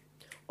Lekki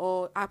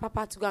or our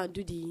papa to go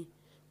and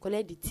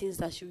collect the things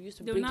that she used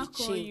to break the chain. They'll not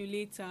call you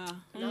later.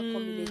 They'll call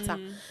me later.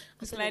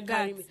 It's like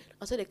that.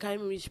 I saw they carry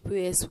me reach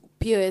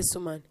POS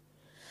woman.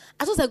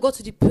 As soon as I got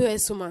to the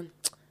POS woman,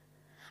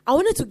 I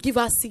wanted to give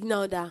her a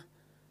signal that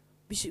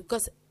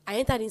because I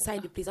entered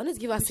inside the place. I wanted to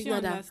give her a signal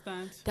that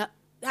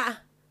I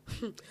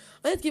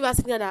wanted to give her a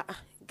signal that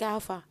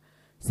Gafa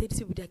say these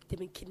people they've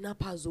been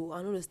kidnappers and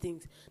all those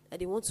things that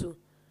they want to.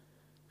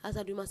 As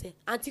the woman said,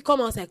 "Auntie, come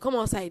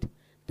outside."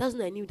 That's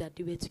when I knew that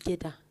they were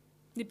together.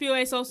 The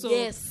POS also.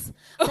 Yes.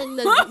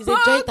 It's a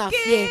joint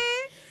affair.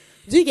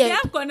 Do you get? They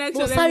have connection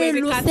with the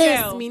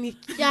cartel.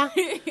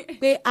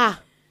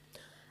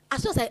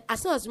 As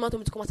soon as the man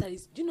told me to come outside,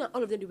 do you know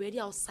all of them they were already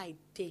outside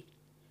there?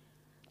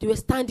 They were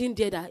standing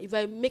there that if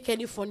I make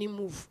any funny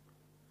move.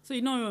 So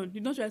you don't run. You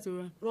don't try to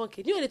run. Wrong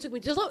kid. You know they took me.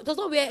 Does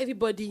not where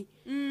everybody.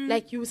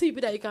 Like you see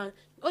people that you can.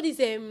 All these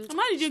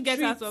How did you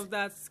get out of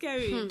that?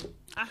 Scary.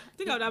 I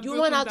think I would have. The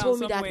woman now told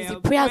me that it's the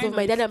prayers of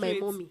my dad and my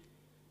mommy.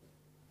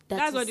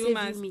 That's what the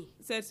woman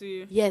said to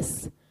you.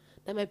 Yes.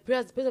 That my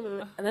prayers of my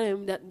dad and my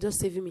mom that just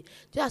saving me.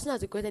 Just as soon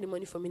as they collected the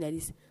money from me like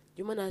this,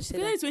 the woman now said,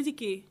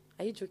 "20K.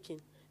 Are you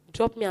joking?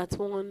 Drop me at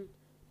one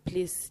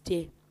place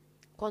there.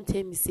 Can't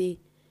tell me say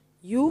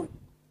you.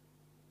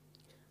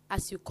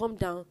 As you come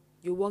down,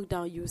 you walk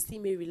down, you see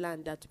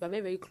Maryland. That we're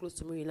very, very close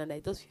to Maryland. I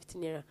just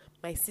 15 naira.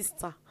 My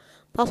sister.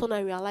 That's when I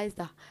realized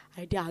that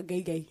I did a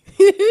gay.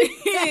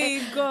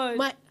 Hey God.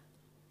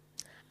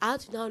 I had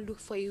to now look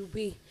for a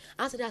way.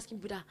 I started asking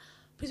people that,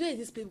 "Please, where is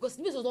this place?" Because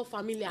the place was not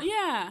familiar.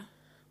 Yeah.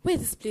 Where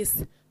is this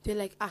place? They're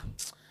like,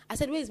 I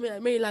said, "Where is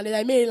Maryland?" They're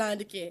like,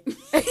 "Maryland, okay."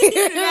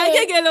 You're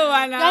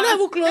not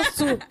even close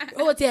to.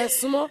 Oh, yes,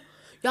 small.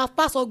 You have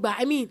passed Ogba.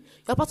 I mean,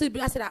 you have passed.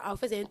 I said I'll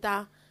first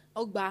enter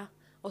Ogba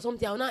or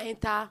something. I will not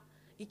enter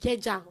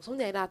Ikeja or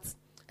something like that.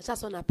 I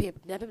just saw Napep.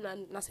 The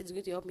Napep now said he's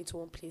going to help me to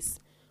one place.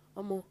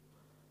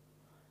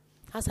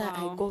 That's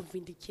how I got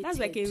vindicated. That's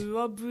like a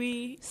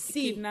robbery,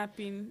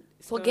 kidnapping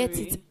Forget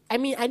story. it. I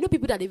mean, I know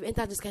people that they've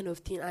entered this kind of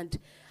thing, and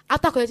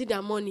after collecting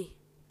their money,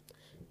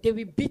 they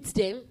will beat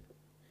them.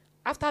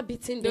 After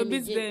beating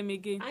them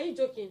again. Are you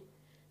joking?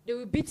 They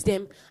will beat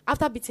them.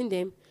 After beating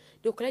them,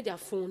 they will collect their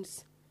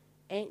phones,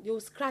 and they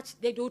will scratch.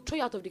 They will throw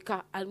you out of the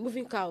car and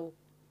moving car.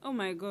 Oh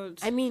my God.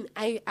 I mean,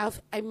 I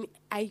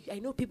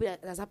know people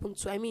that has happened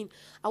to. I mean,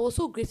 I was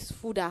so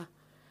grateful that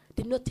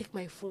they did not take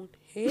my phone.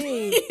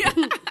 Hey,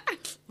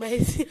 where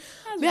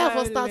I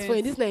first start for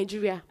in this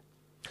Nigeria,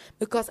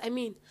 because I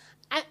mean,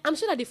 I'm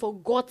sure that they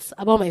forgot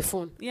about my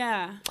phone.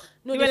 Yeah.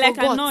 No, they were like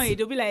forgot. Annoyed.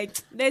 They'll be like,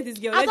 "There's this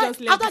girl. Let's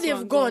just let after this they've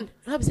one gone,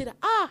 go." I'll say that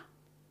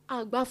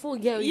my phone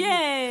girl.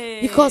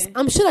 Yeah. Because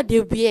I'm sure that they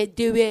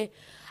were.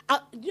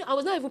 I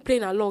was not even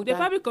playing along. They're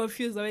probably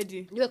confused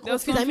already. They were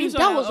confused. I mean,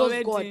 that was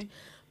just God.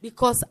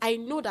 Because I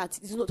know that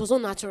it was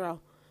not natural.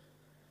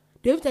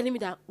 They were telling me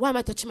that, why am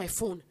I touching my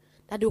phone?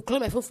 That they will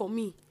collect my phone for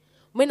me.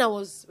 When I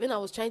was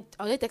trying,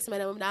 I was texting my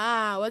mom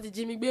that, what did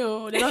Jimmy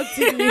do? They don't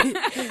see me.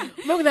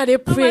 They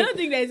pray. I don't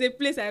think there is a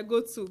place I go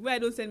to where I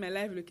don't send my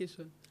live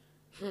location.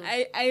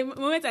 The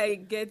moment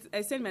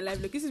I send my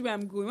live location, this is where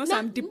I'm going. Once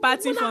I'm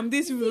departing from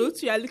this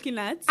route you are looking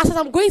at. As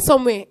I'm going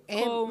somewhere,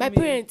 my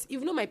parents, you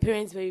know my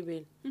parents very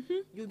well.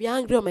 You'll be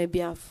angry on my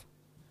behalf.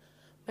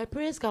 My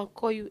parents can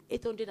call you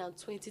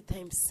 820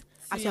 times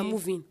as you're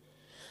moving.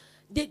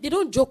 They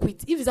don't joke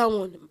with. If it's that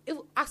one,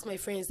 ask my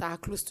friends that are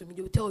close to me,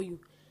 they will tell you.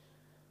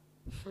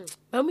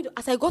 Mommy,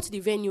 as I got to the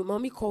venue,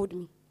 mommy called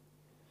me.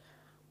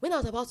 When I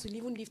was about to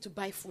leave to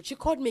buy food, she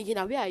called me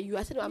again. Where are you?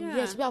 I said, I'm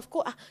here. She said, of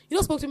course. You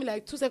don't spoke to me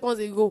like 2 seconds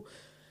ago.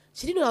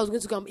 She didn't know I was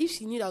going to come. If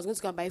she knew I was going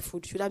to come buy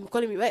food, she would have been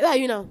calling me. Where are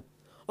you now?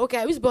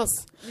 Okay, which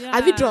boss?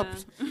 Have you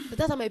dropped? But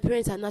that's how my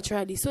parents are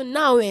naturally. So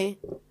now,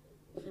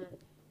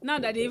 now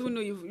that they even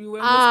know you were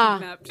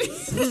kidnapped.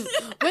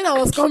 When I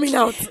was coming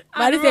out,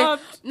 said,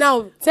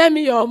 now tell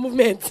me your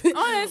movement.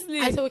 Honestly.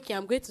 I said, okay,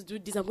 I'm going to do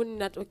this, I'm going to do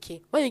that.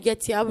 Okay. When you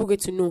get here, I'm going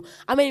to know.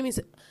 I mean, it means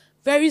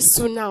very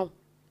soon now,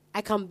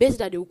 I can bet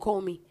that they will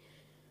call me.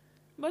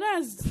 But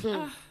that's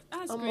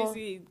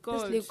crazy. God.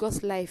 That's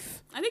Lagos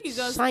life. I think it's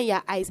just shine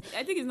your eyes.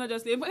 I think it's not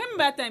just. I remember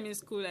that time in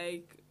school,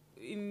 like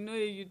in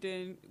you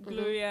then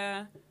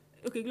Gloria.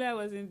 Okay, Gloria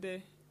wasn't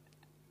there.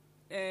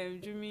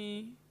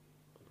 Jimmy,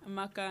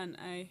 Amaka, and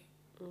I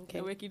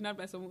were kidnapped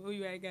by some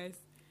OUI guys.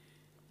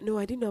 No,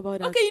 I didn't know about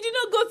that. Okay, you did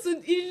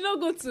not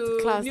go to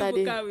class New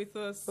Buka with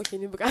us. Okay,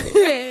 New Buka.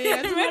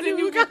 Yeah, we went to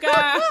New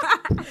Buka.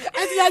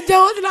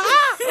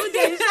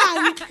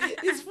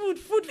 It's food.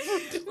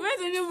 We went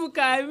to New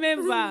Buka, I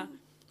remember.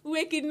 We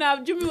were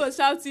kidnapped. Jimmy was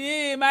shouting,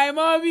 "Hey, my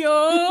mommy,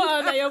 oh!" I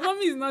was like, "Your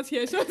mommy is not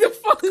here. Shut the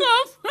fuck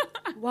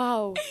up."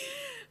 Wow.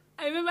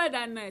 I remember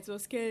that night. It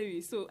was scary.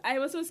 So I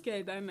was so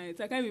scared that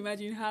night. I can't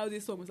imagine how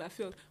this one must have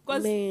felt.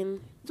 Because it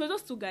was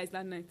just 2 guys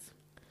that night.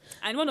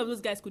 And one of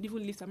those guys could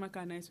even lift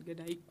Amaka and I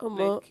together.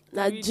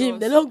 Gym.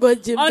 They don't go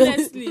gym.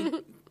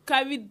 Honestly,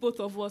 carried both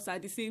of us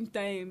at the same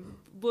time.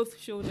 Both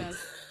shoulders.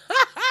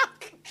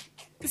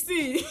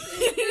 See?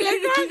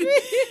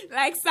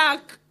 like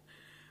sack.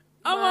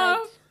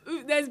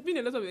 There's been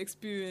a lot of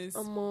experience.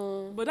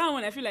 But that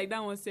one, I feel like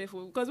that one's safe.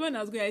 Because when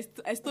I was going,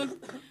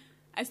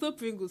 I stole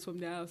Pringles from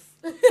their house.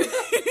 Best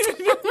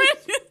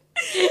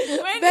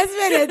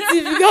friend and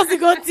thief because he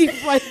got thief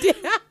for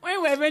there.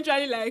 When we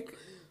eventually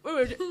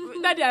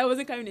that day I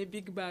wasn't carrying a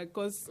big bag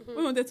because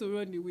we wanted to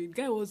run away. The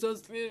guy was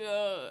just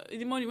in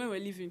the morning when we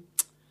were leaving.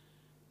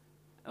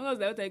 I was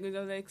like, what are you going to do?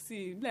 I was like,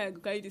 see, I go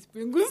carry these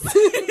Pringles.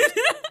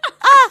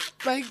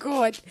 My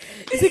God.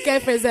 Is it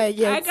kind friends I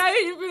get? I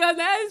carry the Pringles.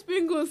 I have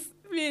Pringles,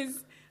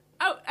 please.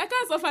 I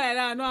can't suffer like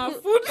that. I don't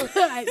have food.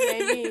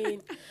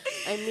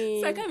 I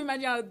mean. So I can't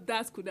imagine how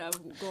that could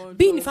have gone.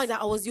 Being the fact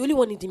that I was the only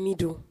one in the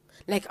middle.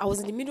 Like, I was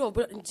in the middle of...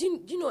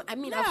 Do you know, I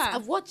mean,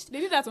 I've watched...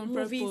 They did that on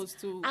movies. purpose,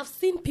 too. I've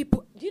seen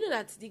people... Do you know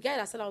that the guy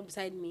that sat down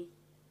beside me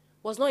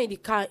was not in the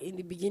car in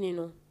the beginning,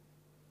 no?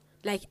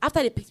 Like,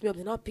 after they picked me up,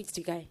 they now picked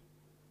the guy.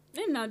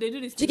 Then now they do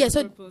this thing on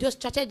purpose. So just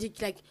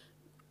strategic, like...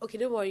 Okay,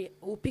 don't worry.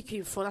 We'll pick you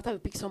in front after we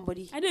pick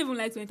somebody. I don't even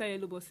like to enter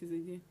yellow buses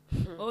again.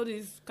 All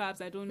these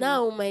cabs, I don't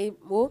Now,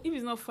 know. if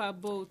it's not far,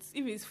 boat.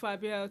 If it's far,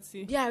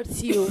 BRT.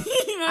 BRT, oh.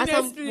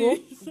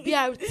 Honestly.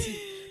 BRT.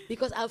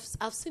 Because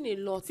I've seen a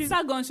lot. Since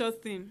that gunshot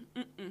thing,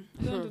 I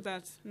don't do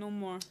that no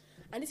more.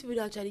 And these people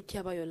don't actually care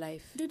about your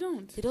life. They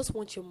don't. They just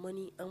want your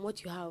money and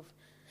what you have.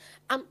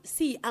 I'm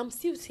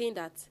still saying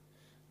that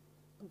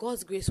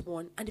God's grace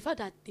won, and the fact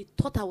that they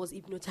thought I was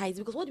hypnotized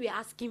because what they were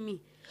asking me,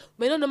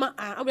 you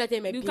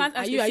can't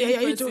ask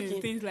you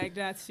joking? Things like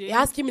that. Shit. They're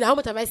asking me how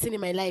much have I seen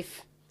in my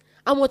life,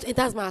 how much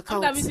enters my account.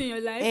 What have you seen in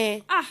your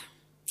life?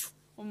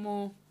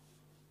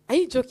 Are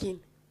you joking?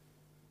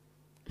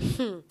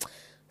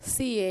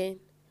 See,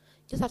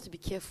 just have to be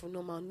careful.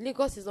 No man,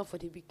 Lagos is not for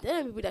the big. There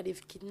are people that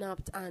they've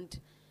kidnapped, and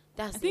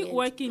that's. I think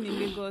working in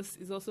Lagos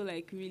is also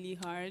like really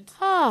hard.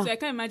 So I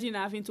can't imagine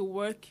having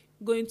to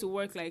going to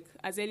work like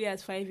as early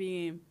as 5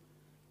 a.m.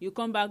 You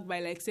come back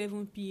by like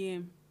 7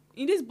 p.m.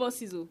 in these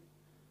buses.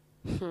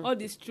 all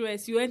the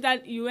stress. You enter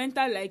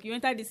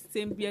this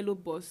same yellow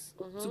bus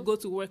to go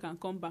to work and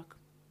come back,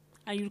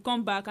 and you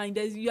come back and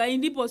you are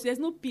in the bus. There's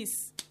no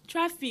peace.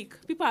 Traffic.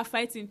 People are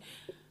fighting.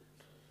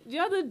 The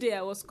other day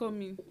I was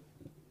coming.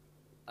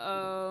 They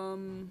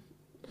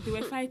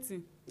were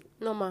fighting.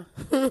 Normal.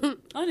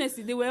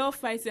 Honestly, they were all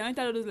fighting. I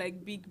entered all those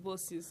like big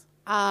buses.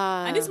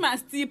 And this man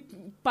still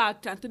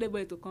parked and told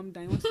everybody to come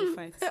down. He wants to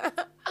fight.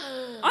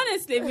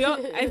 Honestly,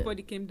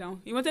 everybody came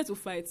down. He wanted to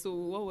fight. So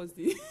what was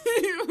the?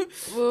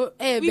 Well,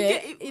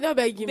 you know,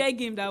 beg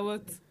him that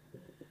what?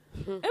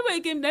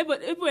 Everybody came down,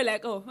 but people were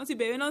like, "Oh, not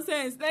baby,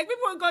 nonsense." Like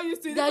people got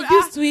used to it. They're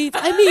used to it.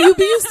 I mean, you'll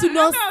be used to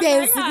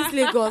nonsense in this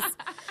Lagos.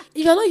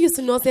 If you're not used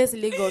to nonsense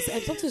in Lagos,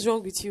 something's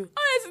wrong with you.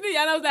 Honestly,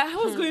 and I was like,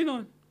 "What's going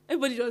on?"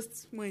 Everybody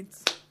just went.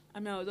 I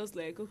mean, I was just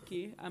like,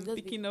 "Okay, I'm just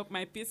picking up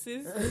my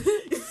pieces."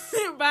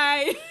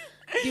 Bye.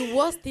 The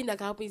worst thing that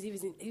can happen is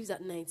if it's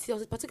at night. See, there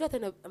was a particular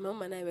time that my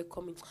mom and I were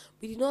coming.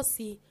 We did not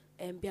see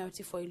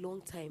BRT for a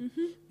long time.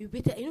 We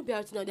waited. You know,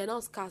 BRT now, they're now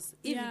scarce.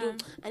 If you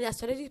don't, and there are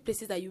strategic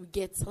places that you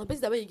get. Some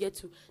places that when you get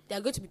to, they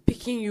are going to be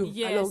picking you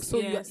along. So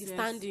you're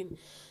standing.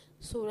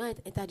 So when I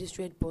entered this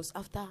red bus,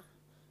 after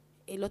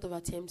a lot of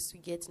attempts to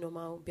get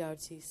normal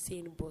BRT,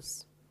 sane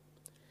bus.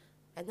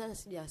 And then I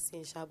see they are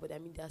saying sharp, but I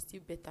mean, they are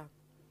still better.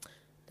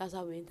 That's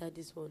how we entered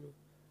this one.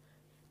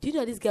 Do you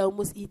know this guy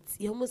almost eat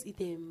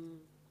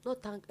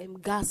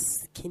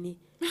gas kidney?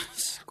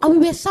 And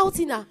we were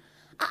shouting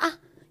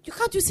you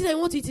can't you see that you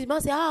want to eat it?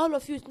 Man say, all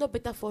of you, it's not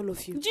better for all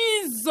of you.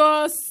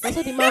 Jesus. That's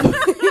what the man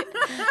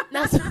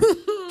that's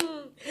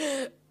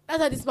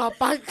how this man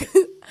pack.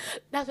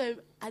 That's why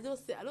I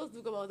just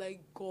look about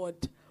like, God,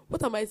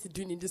 what am I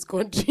doing in this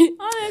country?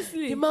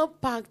 Honestly. The man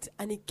packed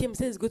and he came,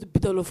 said he's going to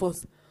beat all of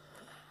us.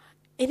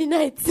 In the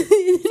night.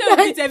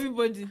 Beat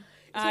everybody.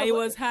 It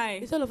was high.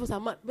 It's all of us are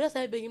mad. But that's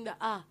why I begged him that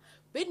but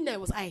the night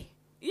was high.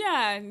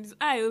 Yeah, it's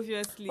high,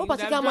 obviously. What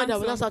particular man that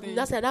was not shouting?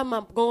 That's why that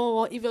man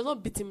go. If you're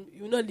not beat him,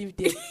 you will not live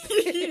there.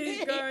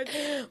 God.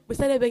 We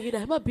started begging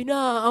that. I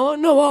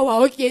don't know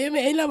what okay.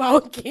 I'm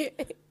okay.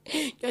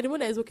 You're the one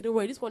that is okay. Don't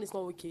worry, this one is not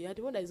okay. You're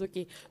the one that is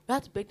okay. We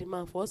had to beg the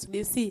man for us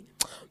to see.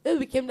 When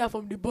we came down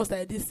from the bus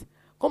like this,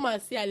 come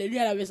and see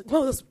hallelujah.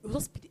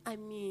 I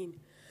mean,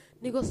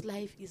 Lagos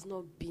life is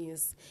not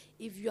beans.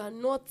 If you are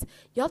not,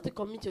 you have to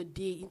commit your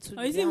day into.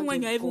 Or is it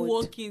when you're even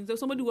walking? So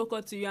somebody walk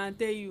up to you and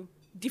tell you,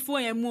 "Diffo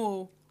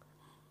emo."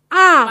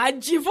 My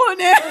Gifone.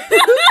 I'm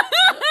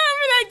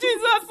like,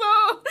 Jesus.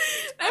 So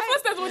the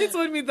first time somebody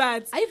told me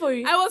that, are you for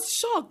real? I was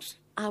shocked.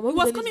 He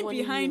was coming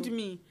behind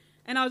me,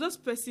 and I was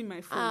just pressing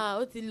my phone.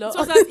 What's the It was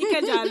as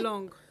Ikeja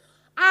along.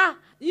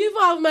 You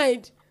even have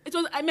mind. It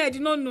was. I mean, I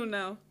did not know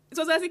now. It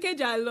was as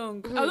Ikeja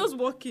along. I was just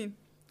walking.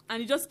 And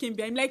he just came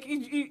behind. Like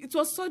it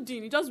was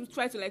sudden. He just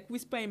tried to like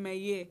whisper in my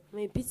ear.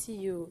 I pity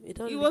you. It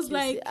was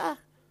like,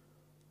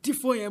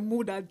 "Tifo and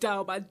moda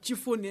down, but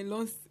Tifo and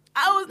lost."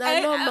 Honestly,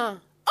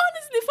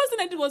 the first thing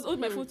I did was hold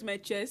my phone to my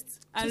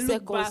chest and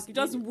look back. He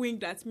just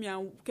winked at me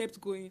and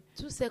kept going.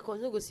 2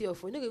 seconds, no go see your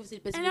phone. No go see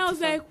the person. And I was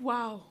like,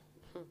 wow.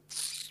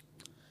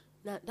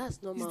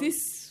 That's normal. Is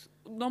this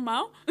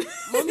normal?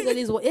 Mommy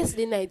always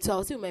yesterday night, so I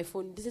was still with my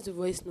phone, listen to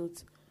voice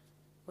notes.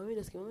 Mommy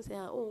just came and say,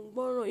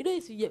 "Oh, you know,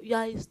 you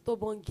are a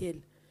stubborn girl.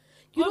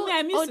 You know,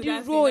 I'm used to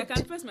that road, thing. I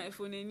can press my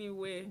phone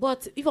anywhere.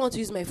 But if I want to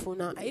use my phone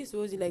now, I used to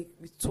hold it like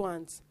with 2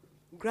 hands.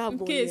 Grab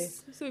one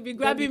case. So you'll be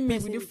grabbing me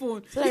with the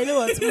phone. So I know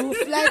what, we will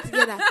fly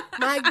together.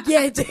 My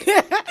get.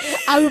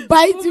 I will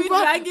bite you.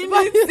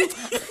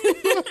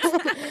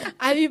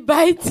 I will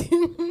bite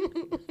you.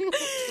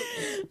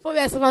 For me,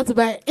 I supposed to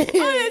buy.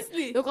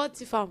 Honestly. You can't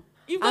farm.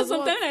 Even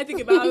sometimes I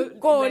think about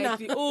like,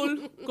 the whole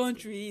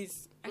country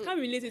is. I can't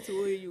relate it to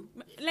OAU.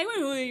 Like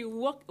when you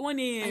walk 1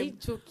 a.m. Are you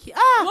joking?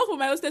 Walk from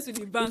my hostess to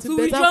the bank to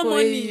withdraw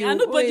money, and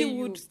nobody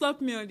would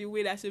stop me on the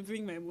way that I should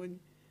bring my money.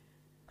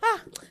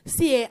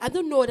 See, I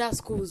don't know other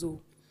schools or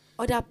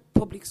other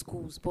public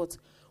schools, but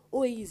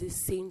OAU is a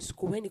sane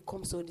school when it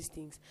comes to all these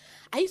things.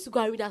 I used to go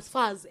and read as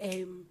far as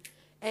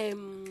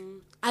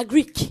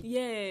Agric.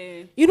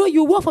 Yeah. You know,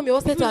 you walk from your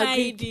hostel to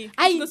Agric.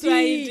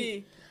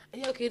 ID.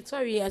 Yeah, okay,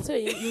 sorry. I'm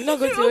sorry. You're not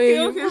going to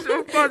OAU.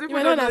 Okay, you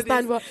might not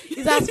understand, but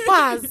it's as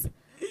far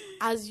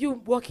as you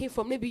walking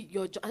from maybe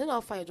your. I don't know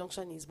how far your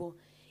junction is, but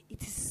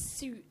it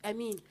is. I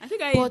mean, I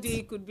think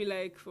ID could be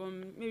like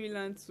from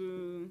Maryland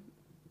to.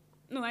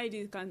 No,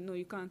 ID can't. No,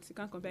 you can't. You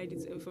can't compare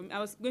it from. I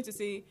was going to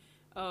say,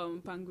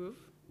 Pangrove,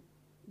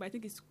 but I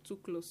think it's too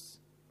close,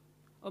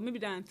 or maybe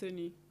that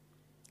Anthony.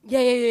 Yeah.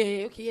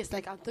 Okay, yes,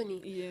 like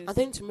Anthony. Yes.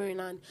 Anthony to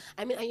Maryland.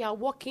 I mean, and you're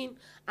walking,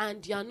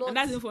 and you're not. And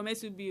that's from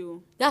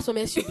SUB. That's from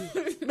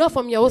SUB, not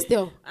from your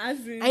hostel.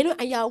 As in, I know,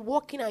 and you're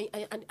walking,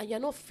 and you're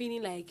not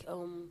feeling like. I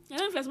don't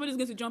know if somebody's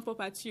going to jump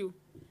up at you.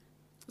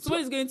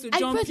 Somebody's going to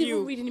jump you. I prefer to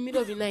even read in the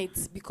middle of the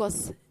night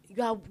because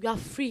you are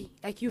free.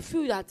 Like you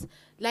feel that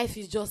life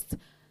is just.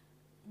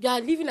 You are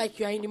living like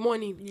you are in the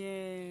morning.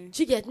 Yeah.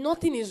 You get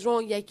nothing is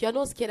wrong. Like you are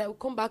not scared. I will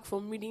come back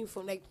from reading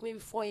from like maybe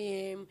 4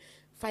 a.m.,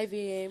 5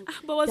 a.m.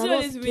 But was it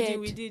always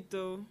reading we did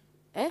though?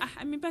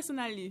 I mean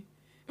personally.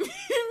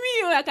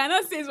 I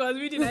cannot say it was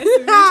really nice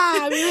to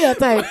read. We know your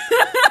type.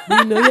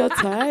 We know your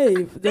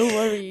type. Don't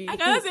worry. I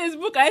cannot say it's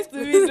book I used to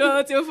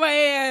read till 4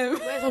 a.m.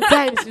 Well,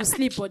 sometimes you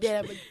sleep or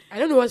there, but I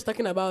don't know what you're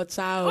talking about,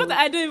 child. What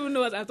I don't even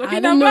know what I'm talking about. I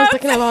don't know what you're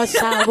talking about,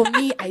 child. But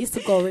me, I used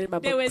to go read my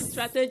books. There were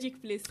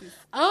strategic places.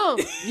 Oh,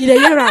 you the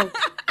year round.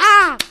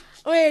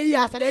 Oh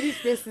yeah, strategic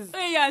places.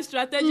 Oh yeah,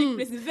 strategic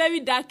places,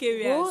 very dark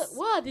areas.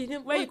 What are the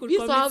name? Where you could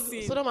used to have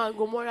commit sin. Sodom and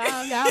Gomorrah.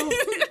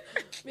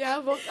 We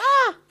have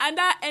And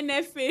that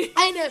NFA.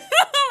 NF.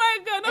 Oh my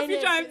God, no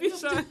future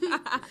ambition.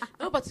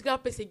 No particular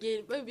place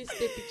again. When we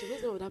take picture,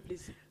 what's the name of that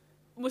place?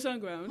 Motion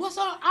ground.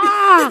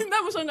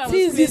 That motion ground was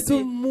things used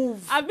crazy. to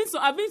move. I've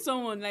been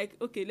someone like,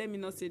 okay, let me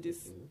not say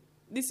this.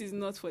 This is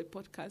not for a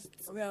podcast.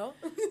 Well,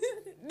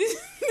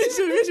 this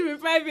should be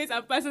private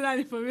and personal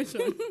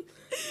information.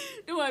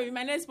 Don't worry,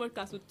 my next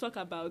podcast will talk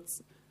about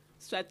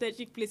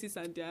strategic places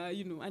and their,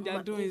 and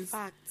their doings. in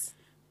fact.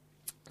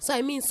 So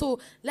I mean, so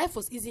life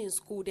was easy in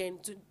school then.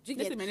 Do you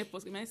Let's get?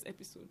 say my next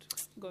episode.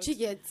 God. Do you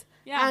get?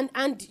 Yeah.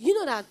 And you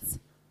know that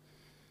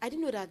I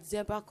didn't know that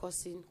zebra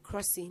crossing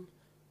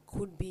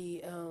could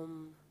be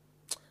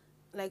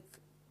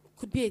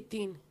could be a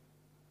thing.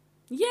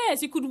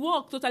 Yes, you could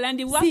walk totally, and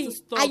they will have to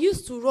stop. I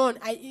used to run.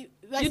 You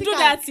do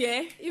that,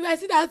 yeah? If I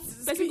see that,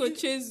 Person go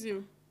chase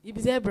you. You be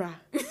zebra.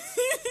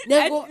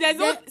 There's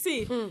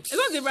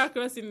no zebra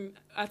crossing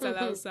at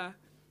Alausa.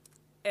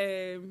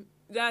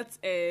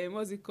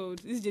 What's it called?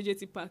 This is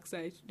JJT Park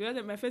side. The other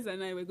time, my friends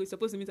and I were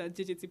supposed to meet at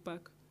JJT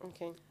Park.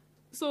 Okay.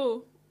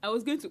 So I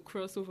was going to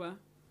cross over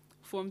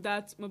from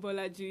that road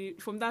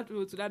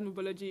to that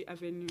Mobology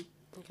Avenue.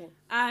 Okay.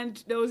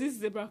 And there was this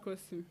zebra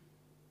crossing.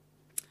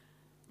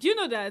 Do you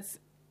know that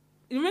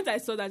the moment I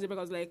saw that zebra,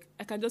 I was like,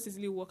 I can just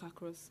easily walk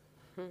across.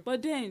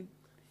 But then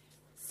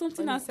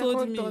something has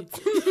told me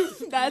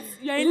that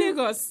you're in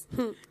Lagos.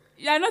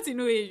 You're not in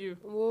OAU.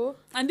 Whoa.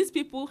 And these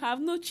people have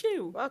no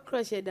chill. What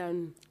crush it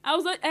down? I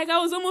was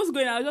almost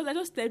going. I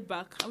just stepped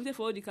back. I waited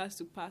for all the cars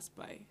to pass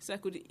by so I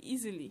could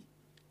easily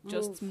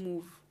just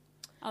move.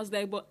 I was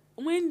like, but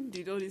when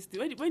did all this?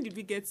 When did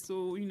we get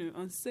so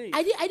unsafe?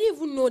 I didn't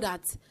even know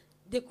that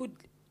they could.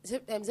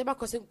 Zebra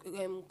crossing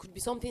could be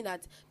something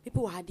that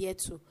people will adhere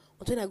to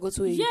until I go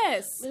to OAU.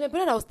 Yes. My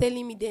brother was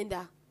telling me then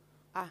that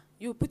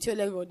you put your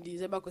leg on the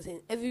zebra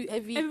crossing.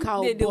 Every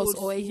cow bus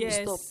or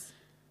anything stop.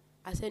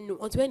 I said no.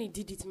 Until when he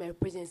did it in my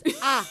presence. Since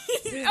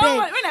then, when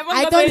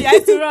I thought I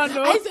used to run.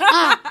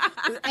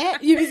 No?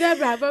 You be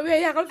zebra, but where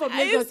you come from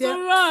I Lagos? used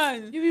to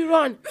run. You will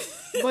run.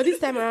 But this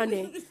time around,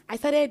 I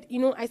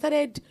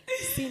started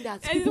seeing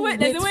that people wait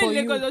there's the for way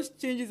you. Lagos just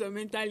changes your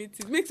mentality.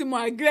 It makes you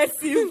more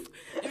aggressive.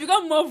 You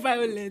become more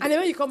violent. And then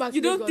when you come back,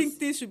 you to don't Lagos, think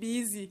things should be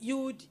easy.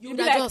 You be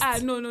adjust.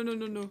 like,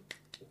 no.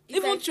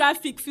 Even like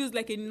traffic feels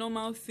like a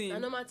normal thing. A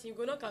normal thing. You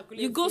go not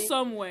calculate. You go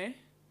somewhere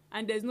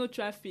and there's no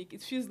traffic.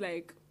 It feels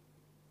like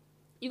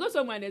you go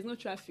somewhere and there's no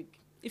traffic.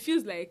 It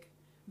feels like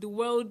the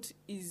world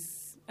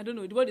is, the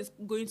world is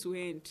going to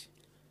end.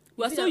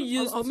 We are so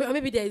used or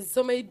maybe there's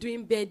somebody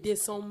doing birthday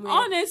somewhere.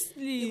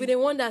 Honestly. You the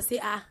one that say,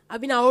 I've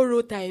been a whole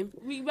road time.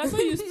 We are so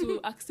used to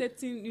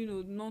accepting,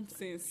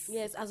 nonsense.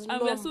 Yes, as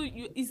and we are so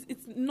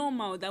it's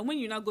normal that when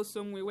you now go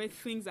somewhere where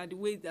things are the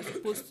way they're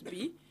supposed to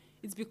be,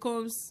 it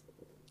becomes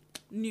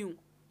new.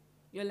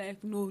 You're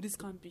like, no, this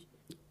can't be.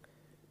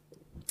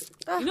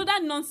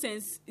 That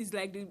nonsense is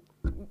like the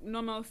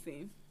normal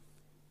thing.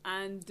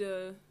 And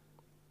the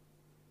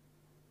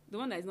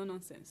one that is not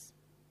nonsense,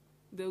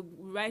 the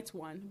right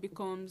one,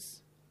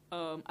 becomes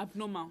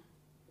abnormal.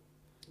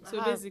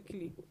 So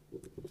basically,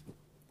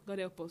 God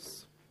help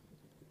us.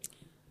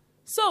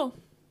 So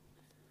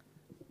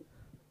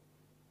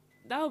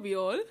that will be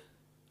all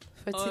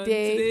for on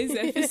today's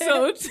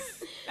episode.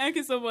 Thank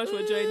you so much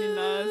for joining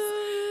us.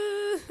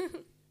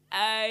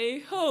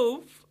 I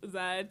hope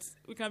that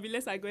we can be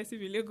less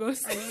aggressive in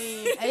Lagos.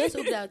 I just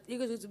hope that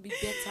Lagos will be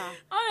better.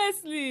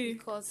 Honestly.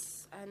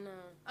 Because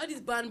all this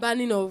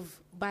banning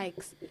of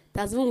bikes,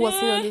 that's been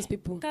worsening on these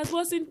people. That's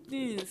worsening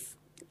things.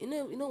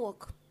 You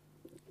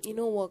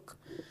know work.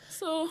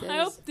 So I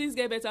hope things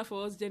get better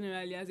for us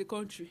generally as a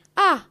country.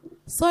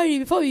 Sorry,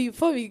 before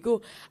we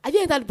go, have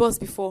you entered bus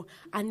before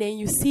and then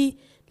you see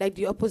like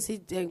the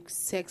opposite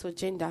sex or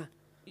gender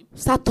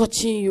start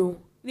touching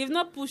you? They've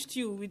not pushed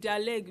you with their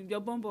leg, with your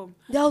bum bum.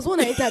 There was one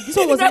I entered. This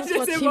one was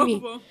even touching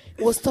me.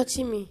 It was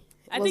touching me.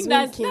 I think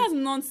that's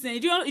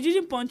nonsense. You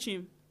didn't punch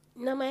him.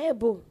 No, my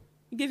elbow.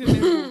 You gave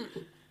him elbow.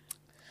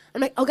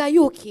 I'm like, okay, are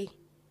you okay?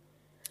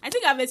 I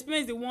think I've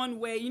experienced the one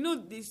where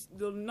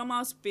the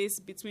normal space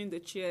between the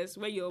chairs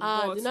where your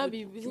boss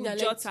will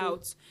jut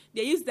out.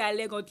 They use their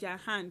leg or their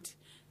hand.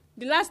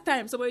 The last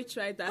time somebody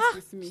tried that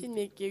with me.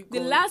 The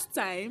last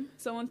time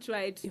someone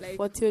tried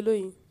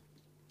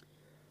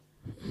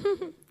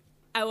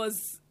I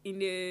was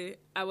in a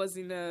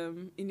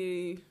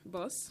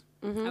bus.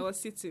 Mm-hmm. I was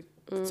sitting.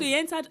 Mm. So he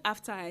entered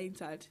after I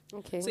entered.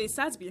 Okay. So he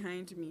sat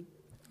behind me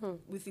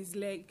with his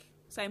leg.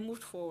 So I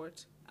moved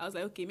forward. I was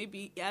like, okay,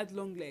 maybe he had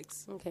long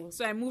legs. Okay.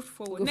 So I moved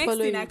forward. Next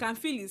thing, I can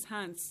feel his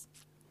hands.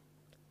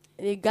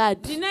 The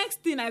guard. The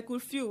next thing I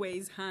could feel were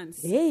his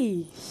hands.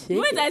 Hey, The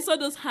moment I saw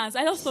those hands,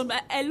 I just thought,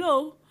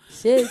 hello.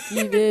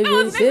 shaky baby, That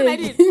was the next thing I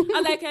shaky. did. I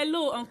was like,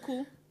 hello,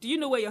 uncle. Do you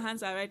know where your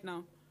hands are right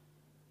now?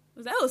 I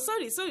was like, oh,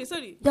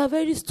 sorry. You are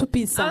very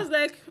stupid, sir. I was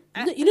like,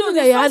 You know the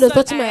that your hand was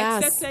first touching one, my I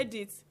ass. accepted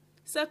it.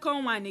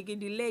 Second one again,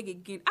 the leg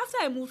again. After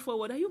I moved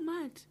forward, are you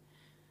mad?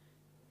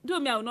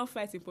 Don't me, I will not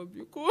fight in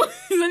public.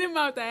 It's the only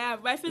mouth I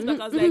have. But I felt like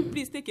I was like,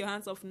 please take your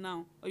hands off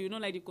now, or you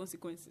don't like the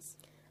consequences.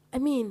 I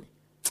mean,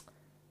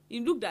 He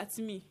looked at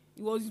me.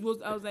 I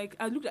was like,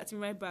 I looked at him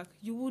right back.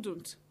 You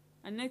wouldn't.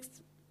 And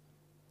next,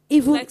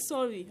 even like,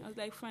 sorry. I was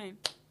like, fine.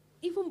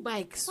 even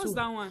bikes. What's too.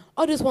 that one?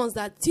 All those ones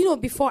that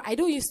before I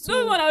don't used to.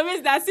 Those one I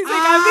raised that 6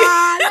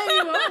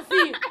 let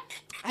me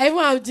I even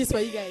have this for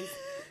you guys.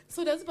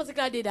 So there's a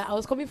particular day that I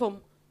was coming from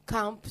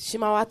camp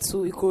Shimawa to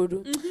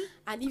Ikorodu,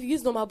 and if you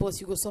use normal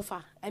bus, you go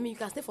suffer. I mean, you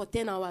can stay for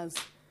 10 hours.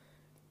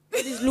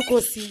 This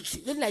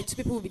Lagosians, then like 2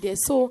 people will be there.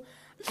 So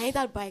I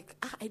entered bike.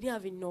 I didn't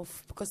have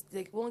enough because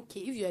like 1K.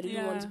 If you are the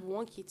only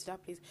one, 1K to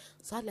that place,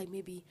 so I had like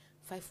maybe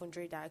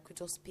 500 that I could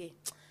just pay,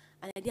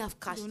 and I didn't have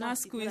cash. Do not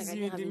squeeze I you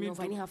didn't have in the enough.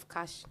 I middle. didn't have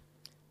cash.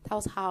 That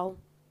was how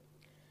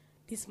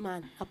this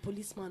man, a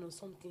policeman or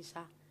something,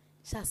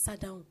 sat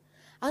down.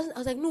 I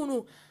was like,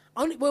 no.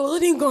 But it was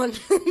already gone.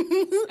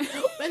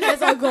 When I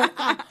saw gone,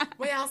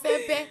 when I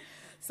said pay.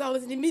 So I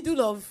was in the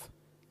middle of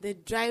the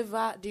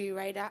driver, the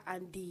rider,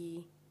 and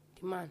the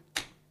man.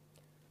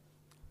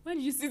 Why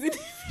did you sit in?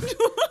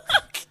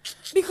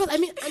 Because I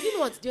mean, and you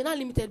know what? They're not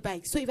limited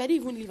bikes. So if I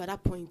didn't even leave at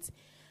that point,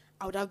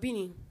 I would have been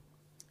in.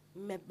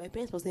 My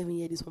parents must never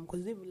hear this one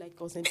because they didn't even like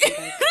consenting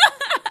bike.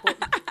 But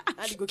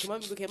I had to go came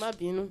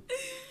you know.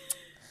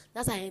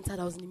 That's how I entered.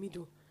 I was in the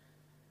middle.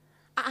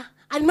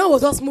 And the man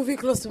was just moving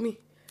close to me.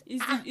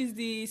 Is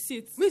the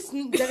seat?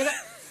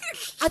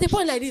 At a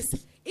point like this,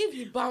 if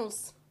you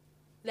bounce,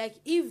 like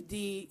if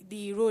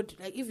the road,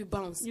 like if you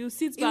bounce, You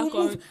sit it back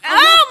will on. move.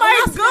 Oh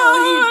my I'm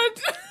god!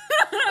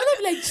 not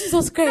be like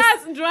Jesus Christ.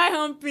 That's dry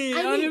humping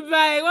I on mean- the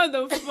bike. What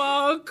the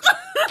fuck?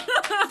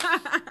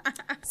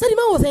 So the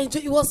man was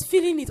enjoying. He was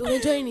feeling it, was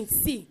enjoying it.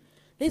 See,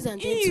 ladies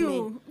and gentlemen.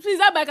 Ew. Please,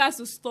 that bike has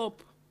to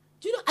stop.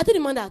 Do you know? I told the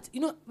man that.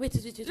 Wait.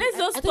 Let's I just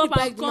told stop the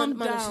and the man calm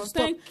that down. should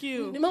stop. Thank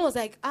you. The man was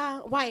like,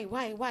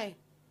 why?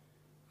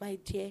 My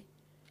dear,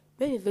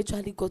 when we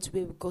eventually got to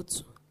where we got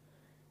to,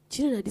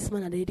 do you know that this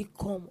man had already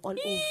come all over?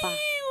 Ew.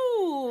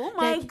 Oh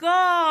my Like-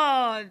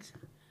 god.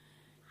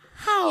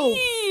 How?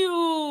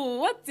 Ew.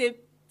 What a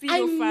pedophile.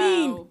 I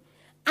mean,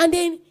 and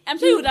then I'm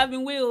sure you would have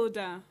been way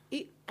older.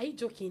 Are you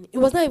joking? It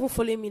was not even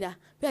following me that.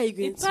 Where are you A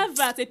going to?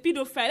 pervert, a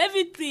pedophile,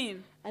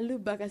 everything. I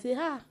look back. I say,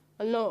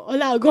 no,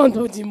 I'll go on to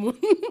Jimu.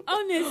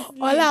 Honestly.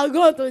 I'll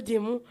go on to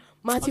Jimu.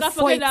 Marty, Oga,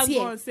 forget that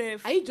gun,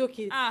 sef. Are you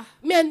joking? Ah.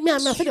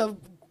 I'm afraid of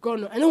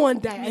gun. I don't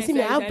want to die. I see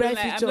me. I have bright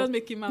I'm future. just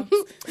making mouth.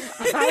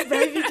 I have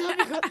bright future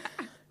because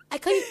I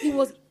can't. He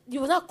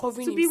was not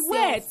covering To be himself.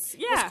 wet,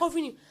 He was yeah.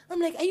 covering him. I'm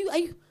like, are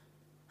you?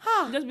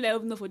 Ha. Just be like,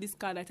 open up for this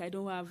car that I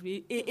don't have.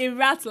 A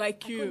rat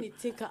like I you. couldn't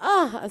think.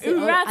 I said,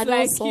 A rat I don't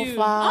like suffer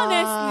you.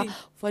 Honestly.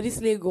 for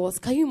this Lagos.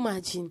 Can you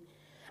imagine?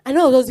 I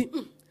know I was just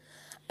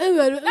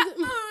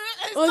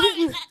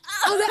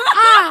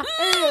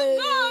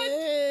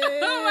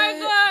Oh my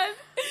god.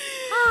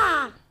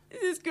 ah.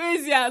 This is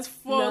crazy as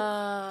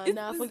fuck.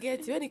 Nah, forget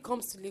it. When it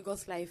comes to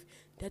Lagos life,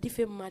 there are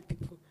different mad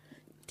people.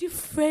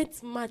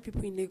 Different mad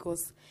people in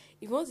Lagos.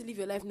 If you want to live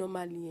your life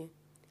normally,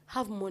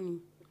 have money.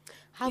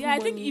 Have I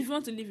money. think if you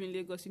want to live in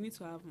Lagos, you need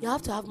to have money. You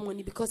have to have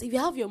money because if you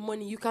have your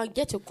money, you can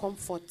get your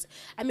comfort.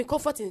 I mean,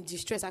 comfort in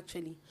distress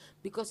actually,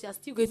 because you are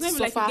still going It's to not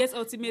even suffer. like you get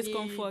ultimate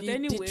comfort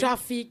anyway. The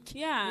traffic,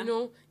 Yeah.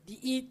 the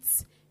heat,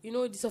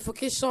 the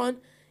suffocation,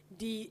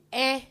 the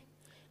air,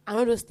 and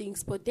all those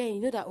things. But then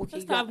you know that okay,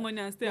 Just you have are-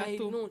 money and stay you at are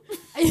home. alone.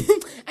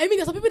 I mean,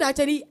 there's some people that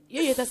actually,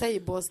 when you enter a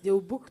bus, they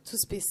will book 2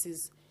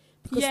 spaces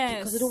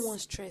because they don't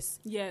want stress.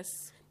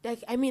 Yes.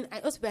 Like I mean,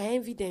 I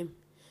envy them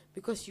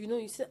because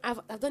you see, I've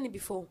done it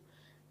before.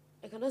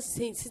 I cannot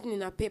say sitting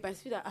in a paper. I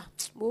feel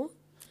that well,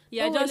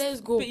 Yeah, no, just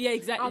let's go. Pay, yeah, I'll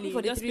exactly. pay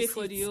for the Just 3 pay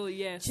for the seats. whole,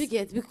 yes. You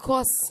get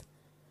because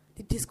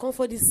the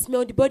discomfort, the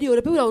smell, the body, or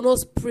the people that will not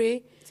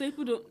spray. So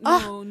people don't.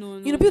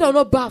 No. People that will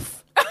not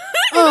bath.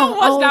 Don't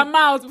wash their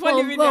mouth before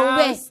leaving the where?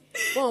 house.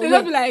 Well, They where?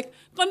 just be like,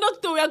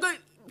 conductor, we are going.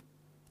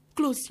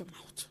 Close your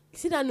mouth.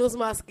 See that nose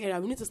mask era?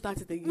 We need to start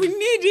it again. We need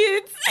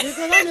it. Because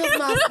that nose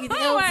mask, it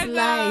Oh my helps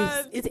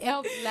lives. God. It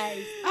helps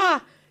lives.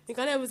 You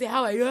can't even say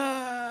how are you?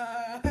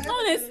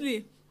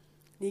 Honestly.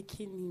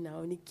 Nikini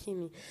now,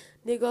 Nikini.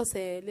 Lagos.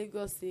 God,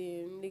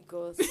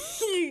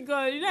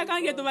 I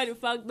can't get over the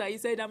fact that you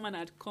said that man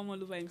had come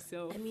all over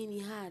himself. I mean,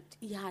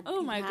 he had.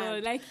 Oh my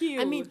God, like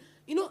you. I mean,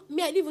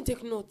 me, I didn't even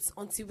take notes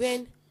until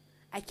when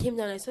I came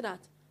down. I saw that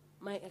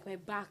my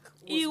back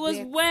was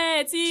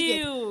wet. You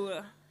get- Ew.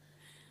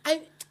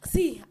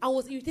 I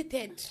was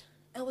irritated.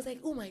 I was like,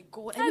 oh my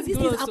God. That's this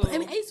gross, thing happen. oh. I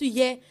mean, I used to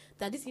hear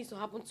that this used to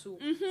happen to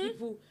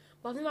people,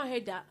 but I've never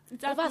heard that.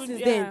 It Ever happened, since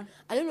yeah. then,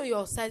 I don't know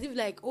your size. If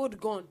like old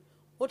gun,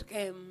 old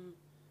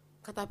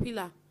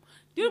caterpillar.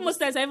 Do you know most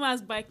times I even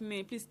ask bike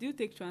name, please, do you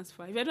take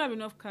transfer? If I don't have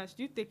enough cash,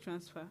 do you take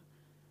transfer?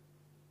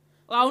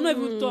 Or I'll not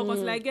even talk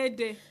until I get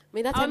there.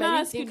 Maybe that I'll time not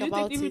I ask you, didn't think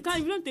about if you it. can't,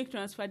 if you don't take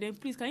transfer, then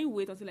please can you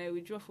wait until I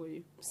withdraw for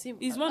you?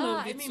 It's one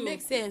of the I mean, two.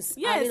 makes sense.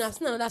 Yes. I mean, I've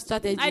seen another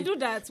strategy. I do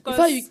that because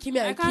Before you kill me,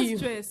 I I can't kill you.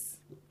 stress.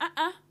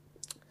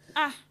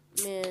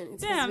 Man,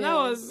 it's Damn,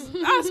 as that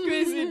well. was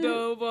crazy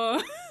though.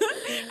 But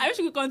I wish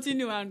we could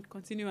continue. I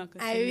But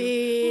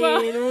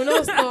mean, we'll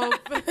not stop.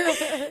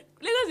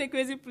 Lagos is a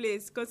crazy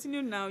place.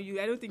 Continue now.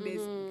 I don't think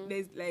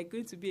there's like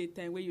going to be a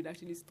time where you'd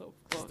actually stop.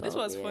 But this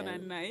was fun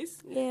and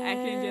nice. Yeah. I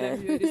actually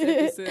enjoyed this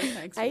episode.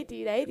 Thanks. I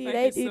did Thank you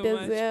as so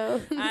much.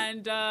 well.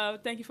 And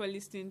thank you for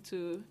listening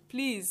to.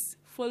 Please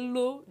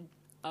follow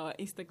our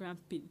Instagram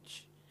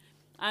page,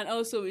 and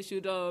also we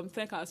should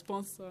thank our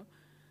sponsor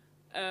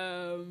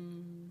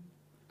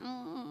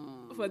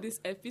for this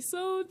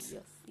episode.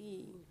 Yes.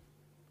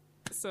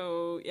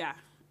 So yeah,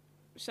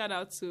 shout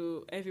out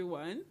to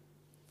everyone,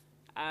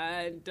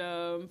 and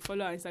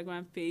follow our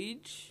Instagram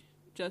page,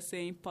 Just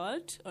Saying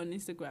Pod on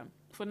Instagram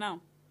for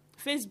now.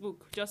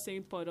 Facebook, Just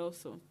Saying Pod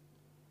also.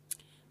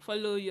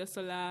 Follow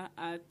Yosola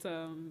at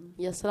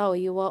Yosola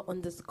Oyiwa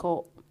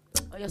 _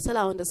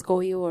 Yosola _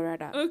 Oyiwa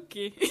rather.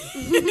 Okay.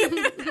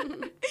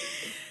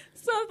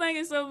 So thank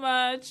you so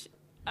much.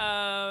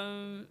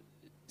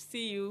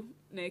 See you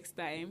next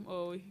time,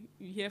 or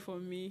you hear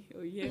from me,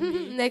 or you hear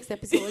me Next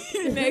episode.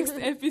 next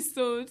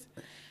episode.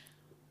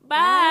 Bye.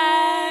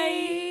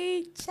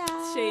 Bye.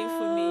 Ciao. Shame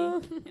for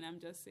me, and I'm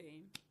just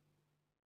saying.